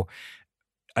 Or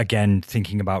again,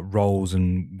 thinking about roles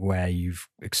and where you've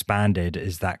expanded,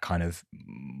 is that kind of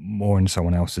more in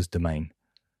someone else's domain?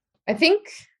 I think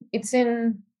it's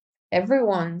in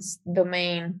everyone's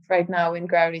domain right now in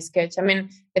Gravity Sketch. I mean,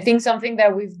 I think something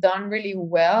that we've done really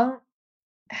well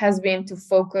has been to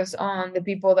focus on the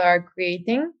people that are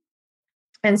creating.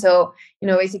 And so,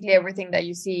 basically everything that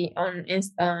you see on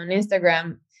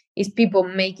Instagram is people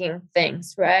making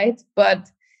things, right?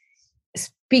 But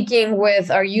speaking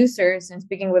with our users and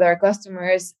speaking with our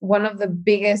customers, one of the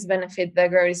biggest benefits that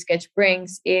Gravity Sketch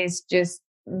brings is just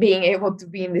being able to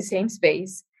be in the same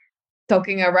space,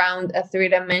 talking around a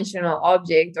three-dimensional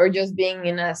object, or just being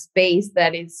in a space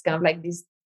that is kind of like this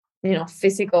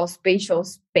physical spatial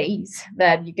space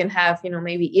that you can have,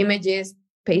 maybe images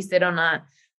pasted on a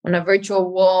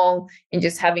virtual wall, and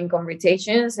just having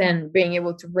conversations and being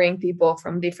able to bring people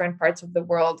from different parts of the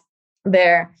world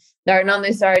there that are not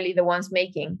necessarily the ones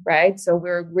making, right? So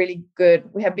we're really good.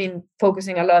 We have been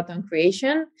focusing a lot on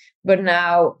creation, but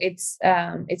now it's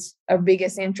our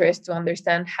biggest interest to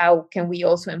understand how can we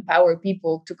also empower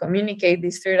people to communicate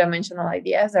these three-dimensional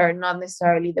ideas that are not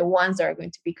necessarily the ones that are going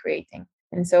to be creating.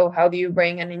 And so how do you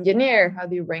bring an engineer? How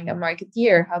do you bring a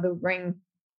marketeer? How do you bring,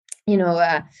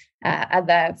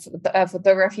 a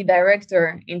photography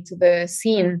director into the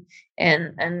scene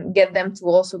and get them to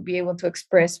also be able to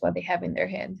express what they have in their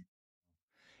head?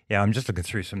 Yeah, I'm just looking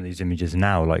through some of these images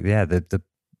now. Like, yeah, the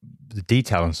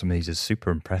detail on some of these is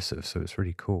super impressive. So it's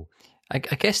really cool. I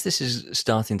guess this is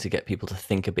starting to get people to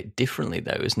think a bit differently,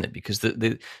 though, isn't it? Because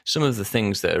some of the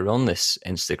things that are on this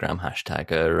Instagram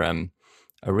hashtag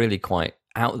are really quite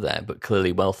out there, but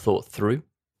clearly well thought through.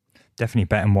 Definitely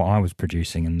better than what I was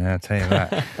producing in there, I'll tell you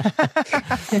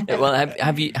that. Well,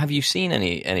 have you seen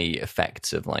any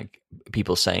effects of like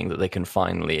people saying that they can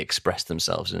finally express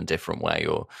themselves in a different way,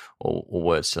 or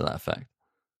words to that effect?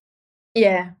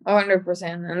 Yeah,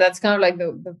 100%. And that's kind of like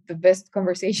the best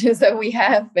conversations that we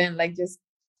have, and like just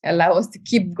allow us to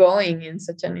keep going in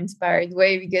such an inspired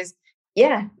way. Because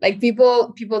like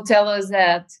people tell us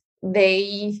that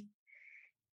they're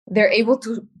able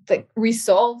to like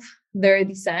resolve their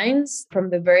designs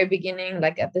from the very beginning,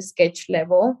 like at the sketch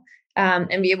level,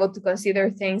 and be able to consider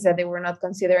things that they were not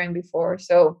considering before.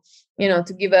 So,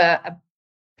 to give a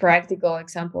practical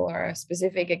example or a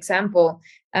specific example,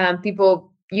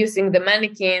 people using the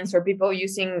mannequins or people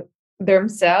using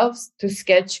themselves to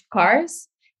sketch cars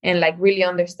and like really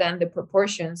understand the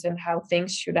proportions and how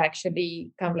things should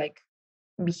actually kind of like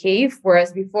behave.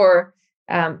 Whereas before,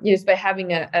 just by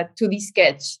having a 2D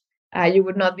sketch, you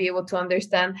would not be able to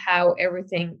understand how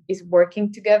everything is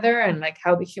working together and like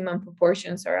how the human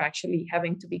proportions are actually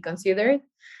having to be considered.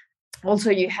 Also,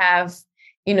 you have,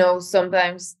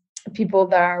 sometimes people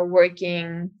that are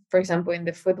working, for example, in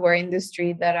the footwear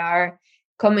industry that are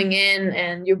coming in,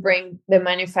 and you bring the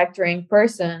manufacturing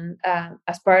person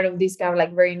as part of these kind of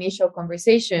like very initial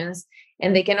conversations,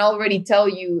 and they can already tell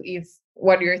you if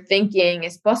what you're thinking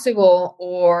is possible,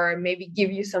 or maybe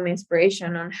give you some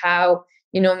inspiration on how,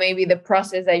 maybe the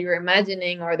process that you're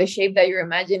imagining or the shape that you're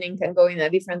imagining can go in a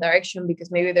different direction, because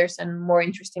maybe there's a more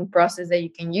interesting process that you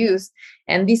can use.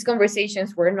 And these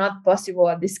conversations were not possible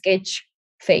at the sketch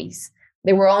phase.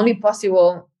 They were only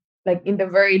possible like in the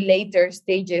very later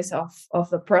stages of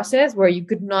the process, where you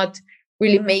could not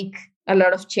really make a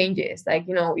lot of changes. Like,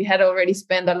 you had already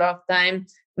spent a lot of time.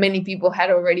 Many people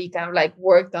had already kind of like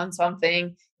worked on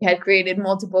something. You had created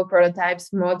multiple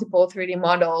prototypes, multiple 3D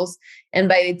models. And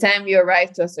by the time you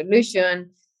arrived to a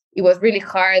solution, it was really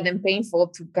hard and painful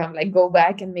to kind of like go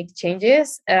back and make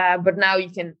changes. But now you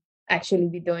can actually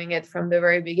be doing it from the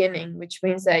very beginning, which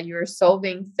means that you're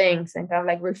solving things and kind of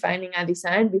like refining a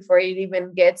design before it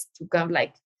even gets to kind of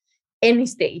like any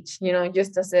stage,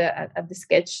 just as at the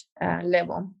sketch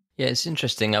level. Yeah, it's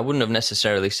interesting. I wouldn't have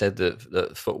necessarily said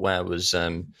that footwear was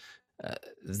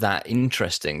that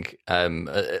interesting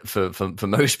for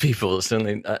most people.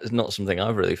 Certainly, it's not something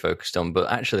I've really focused on.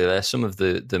 But actually, they're some of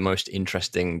the most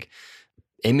interesting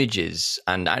images,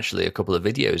 and actually a couple of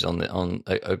videos on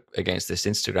against this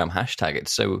Instagram hashtag.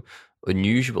 It's so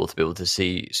unusual to be able to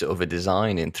see sort of a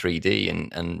design in 3D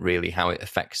and really how it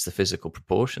affects the physical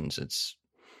proportions. It's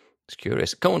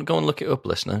curious. Go on, look it up,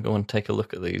 listener. Go and take a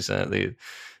look at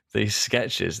these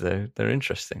sketches. They're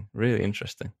interesting, really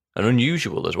interesting, and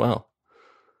unusual as well.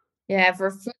 Yeah,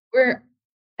 for footwear,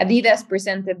 Adidas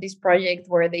presented this project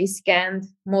where they scanned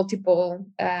multiple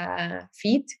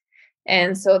feet.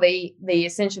 And so they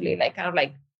essentially like kind of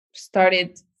like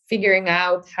started figuring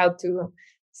out how to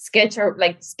sketch or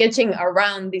like sketching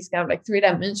around these kind of like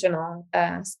 3-dimensional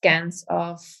scans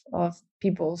of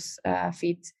people's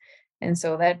feet. And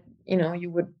so that,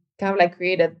 you would kind of like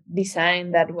create a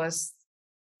design that was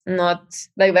not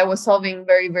like that was solving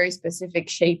very, very specific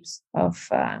shapes of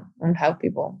on how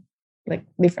people like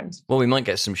different. Well, we might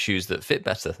get some shoes that fit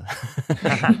better.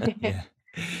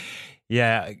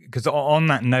 Yeah, because on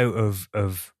that note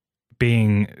of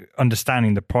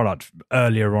understanding the product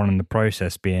earlier on in the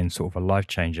process being sort of a life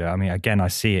changer. I mean, again, I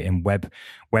see it in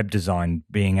web design,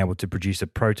 being able to produce a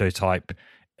prototype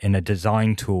in a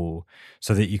design tool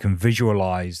so that you can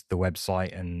visualize the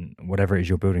website and whatever it is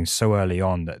you're building so early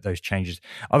on that those changes.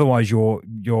 Otherwise,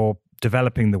 you're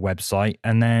developing the website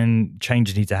and then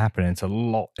changes need to happen. It's a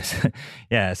lot.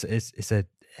 Yeah, it's a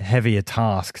heavier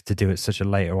task to do it such a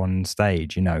later on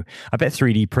stage. I bet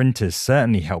 3D printers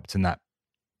certainly helped in that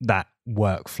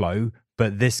workflow,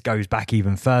 but this goes back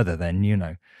even further then.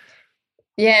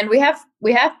 Yeah, and we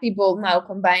have people now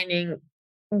combining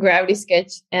Gravity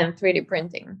Sketch and 3D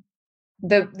printing.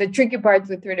 The tricky part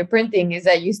with 3D printing is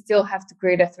that you still have to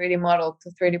create a 3D model to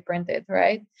 3D print it,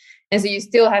 right? And so you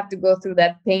still have to go through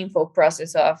that painful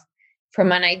process of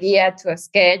from an idea to a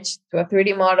sketch to a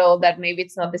 3D model that maybe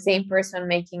it's not the same person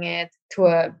making it to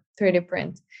a 3D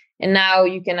print. And now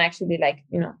you can actually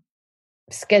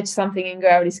sketch something in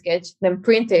Gravity Sketch, then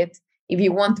print it if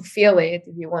you want to feel it,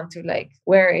 if you want to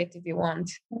wear it, if you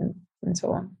want, and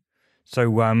so on.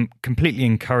 So completely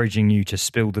encouraging you to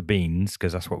spill the beans,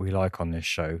 because that's what we like on this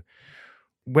show.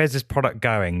 Where's this product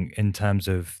going in terms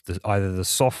of either the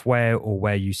software or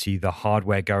where you see the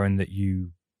hardware going that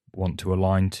you want to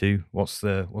align to? What's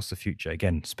the future?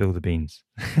 Again, spill the beans.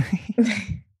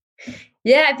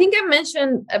 Yeah, I think I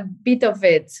mentioned a bit of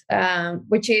it,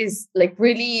 which is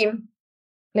really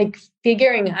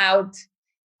figuring out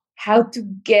how to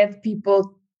get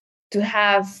people to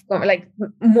have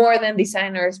more than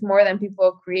designers, more than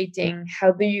people creating.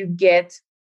 How do you get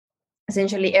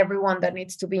essentially everyone that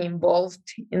needs to be involved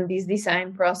in this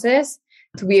design process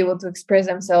to be able to express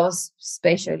themselves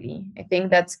spatially? I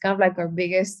think that's kind of our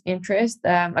biggest interest.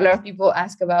 A lot of people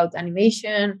ask about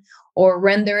animation or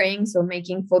rendering, so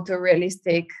making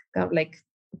photorealistic kind of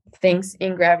things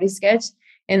in Gravity Sketch.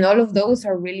 And all of those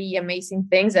are really amazing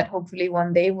things that hopefully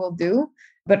one day we'll do.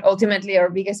 But ultimately, our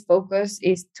biggest focus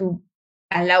is to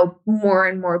allow more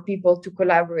and more people to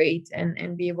collaborate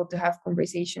and be able to have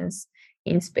conversations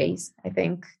in space. I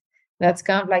think that's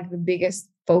kind of the biggest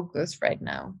focus right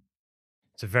now.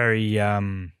 It's a very it's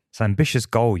an ambitious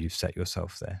goal you've set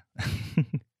yourself there.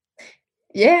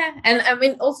 Yeah, and I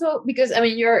mean also because I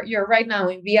mean you're right now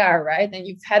in VR, right? And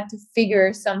you've had to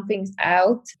figure some things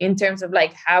out in terms of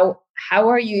like how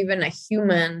are you even a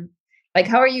human? Like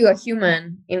how are you a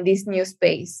human in this new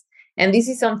space? And this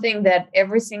is something that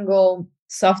every single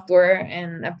software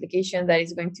and application that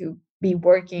is going to be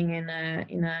working in a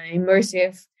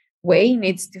immersive way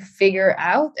needs to figure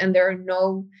out. And there are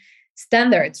no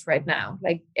standards right now.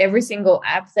 Like every single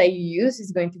app that you use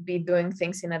is going to be doing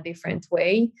things in a different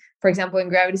way. For example, in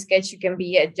Gravity Sketch, you can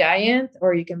be a giant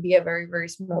or you can be a very, very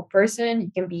small person.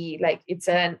 You can be like, it's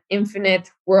an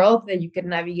infinite world that you can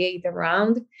navigate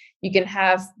around. You can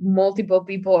have multiple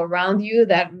people around you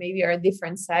that maybe are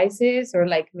different sizes, or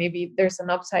like maybe there's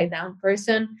an upside down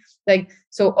person. Like,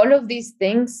 so all of these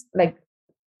things, like,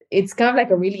 it's kind of like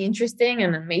a really interesting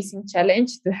and amazing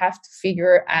challenge to have to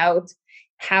figure out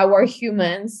how are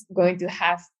humans going to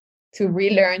have to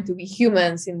relearn to be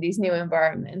humans in this new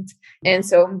environment. And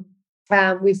so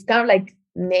we've kind of like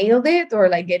nailed it, or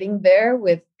like getting there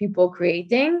with people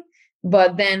creating.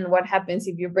 But then what happens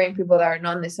if you bring people that are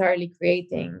not necessarily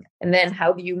creating? And then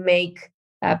how do you make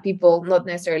people not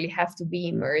necessarily have to be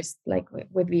immersed like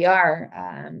with VR?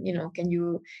 Can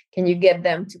you get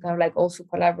them to kind of like also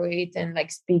collaborate and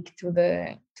like speak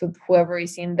to whoever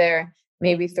is in there,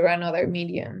 maybe through another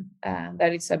medium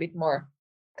that is a bit more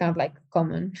kind of like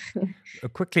common.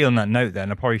 Quickly on that note,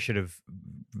 then I probably should have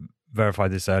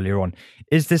verified this earlier on.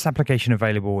 Is this application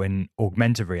available in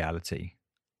augmented reality?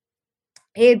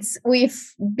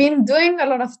 We've been doing a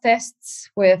lot of tests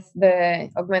with the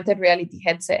augmented reality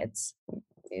headsets.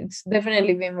 It's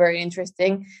definitely been very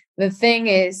interesting. The thing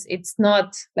is, it's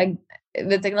not like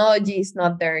the technology is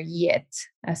not there yet,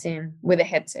 as in with the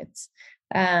headsets.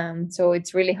 So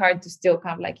it's really hard to still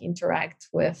kind of like interact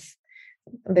with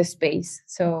the space.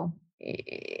 So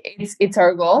it's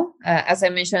our goal. As I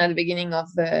mentioned at the beginning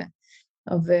of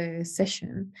the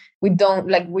session, we don't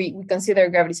like we consider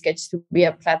Gravity Sketch to be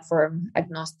a platform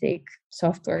agnostic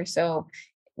software. So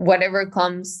whatever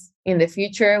comes in the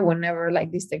future, whenever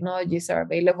like these technologies are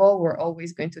available, we're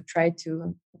always going to try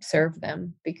to serve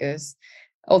them, because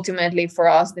ultimately for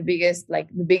us the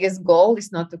biggest goal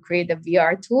is not to create a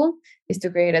VR tool, is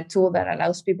to create a tool that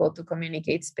allows people to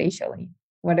communicate spatially,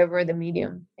 whatever the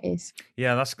medium is.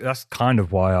 Yeah, that's kind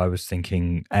of why I was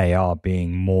thinking AR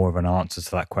being more of an answer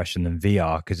to that question than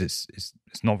VR, because it's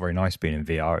not very nice being in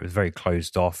VR. It was very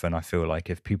closed off, and I feel like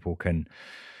if people can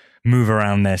move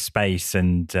around their space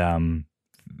and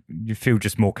you feel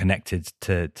just more connected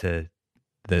to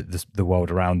the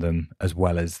world around them, as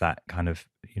well as that kind of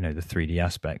the 3D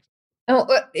aspect. Oh,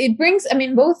 it brings, I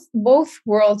mean, both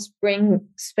worlds bring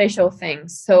special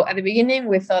things. So at the beginning,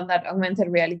 we thought that augmented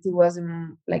reality was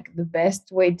like the best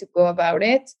way to go about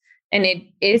it. And it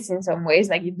is in some ways.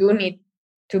 Like you do need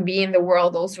to be in the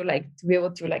world also, like to be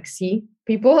able to like see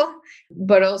people,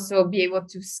 but also be able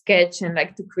to sketch and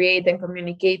like to create and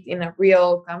communicate in a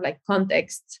real kind of like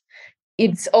context.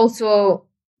 It's also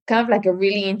kind of like a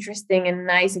really interesting and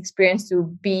nice experience to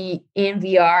be in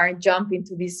VR, jump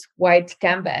into this white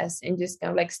canvas and just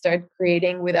kind of like start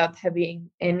creating without having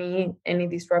any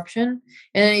disruption.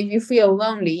 And if you feel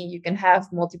lonely, you can have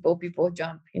multiple people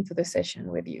jump into the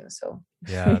session with you. So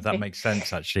yeah, that makes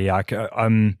sense actually.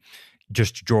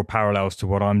 Just to draw parallels to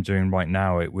what I'm doing right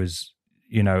now, it was,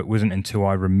 it wasn't until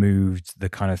I removed the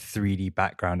kind of 3D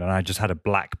background and I just had a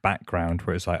black background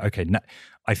where it's like, okay,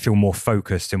 I feel more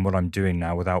focused in what I'm doing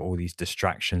now without all these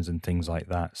distractions and things like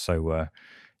that. So,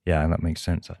 yeah, that makes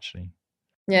sense actually.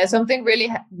 Yeah, something really,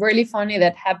 really funny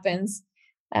that happens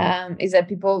is that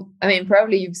people, I mean,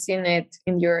 probably you've seen it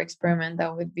in your experiment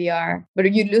with VR, but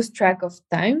you lose track of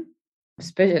time,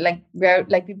 especially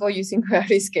like people using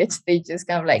Gravity Sketch, they just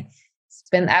kind of like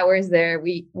spend hours there.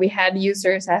 We had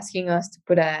users asking us to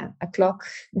put a clock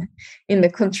in the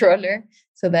controller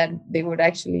so that they would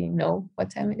actually know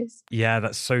what time it is. Yeah,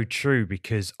 that's so true,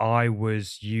 because I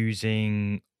was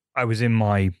in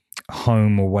my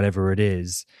home or whatever it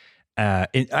is. I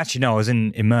was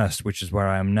in Immersed, which is where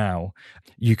I am now.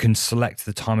 You can select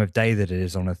the time of day that it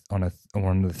is on one of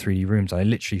the 3D rooms. I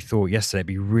literally thought yesterday it'd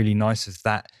be really nice if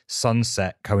that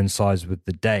sunset coincides with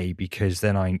the day, because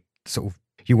then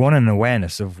you want an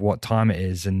awareness of what time it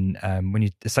is. And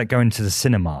it's like going to the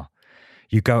cinema.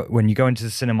 When you go into the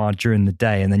cinema during the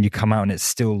day and then you come out and it's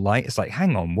still light, it's like,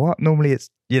 hang on, what? Normally it's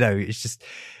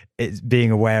it's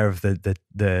being aware of the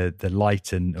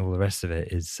light and all the rest of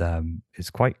it is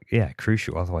quite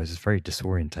crucial. Otherwise it's very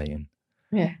disorientating.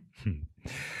 Yeah.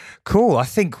 Cool. I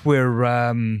think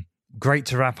we're great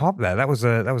to wrap up there. That was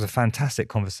a fantastic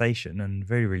conversation and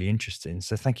very, really interesting.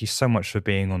 So thank you so much for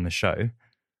being on the show.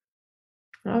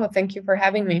 Oh, thank you for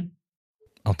having me.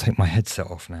 I'll take my headset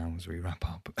off now as we wrap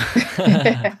up.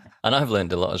 And I've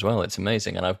learned a lot as well. It's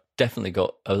amazing. And I've definitely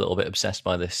got a little bit obsessed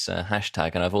by this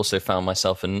hashtag. And I've also found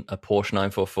myself in a Porsche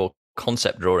 944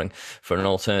 concept drawing for an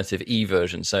alternative E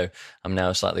version. So I'm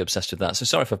now slightly obsessed with that. So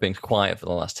sorry if I've been quiet for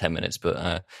the last 10 minutes,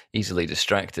 but easily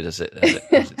distracted as it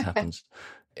happens.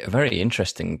 A very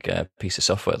interesting piece of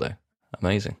software, though.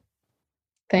 Amazing.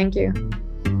 Thank you.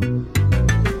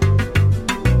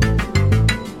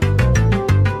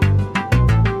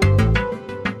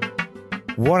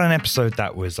 What an episode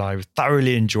that was. I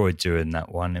thoroughly enjoyed doing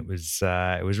that one. It was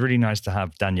really nice to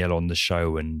have Daniela on the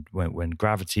show. And when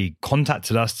Gravity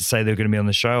contacted us to say they were going to be on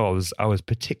the show, I was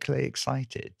particularly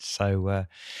excited. So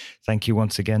thank you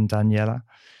once again, Daniela.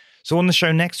 So on the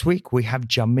show next week, we have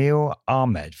Jamil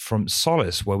Ahmed from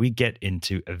Solace, where we get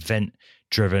into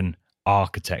event-driven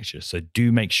architecture. So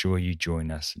do make sure you join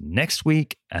us next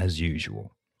week as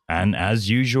usual. And as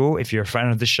usual, if you're a fan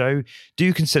of the show,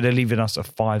 do consider leaving us a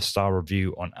 5-star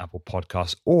review on Apple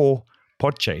Podcasts or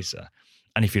Podchaser.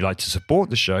 And if you'd like to support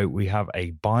the show, we have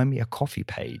a Buy Me a Coffee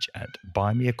page at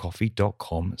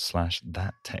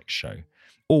buymeacoffee.com/thattechshow.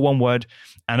 All one word.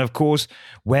 And of course,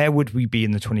 where would we be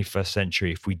in the 21st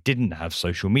century if we didn't have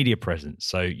social media presence?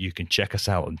 So you can check us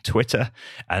out on Twitter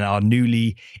and our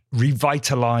newly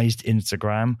revitalized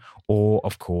Instagram, or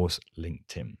of course,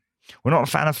 LinkedIn. We're not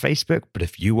a fan of Facebook, but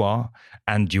if you are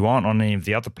and you aren't on any of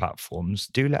the other platforms,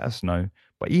 do let us know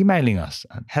by emailing us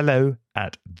at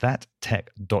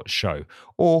hello@thattech.show,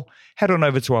 or head on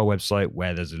over to our website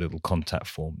where there's a little contact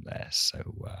form there. So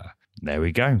there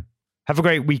we go. Have a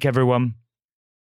great week, everyone.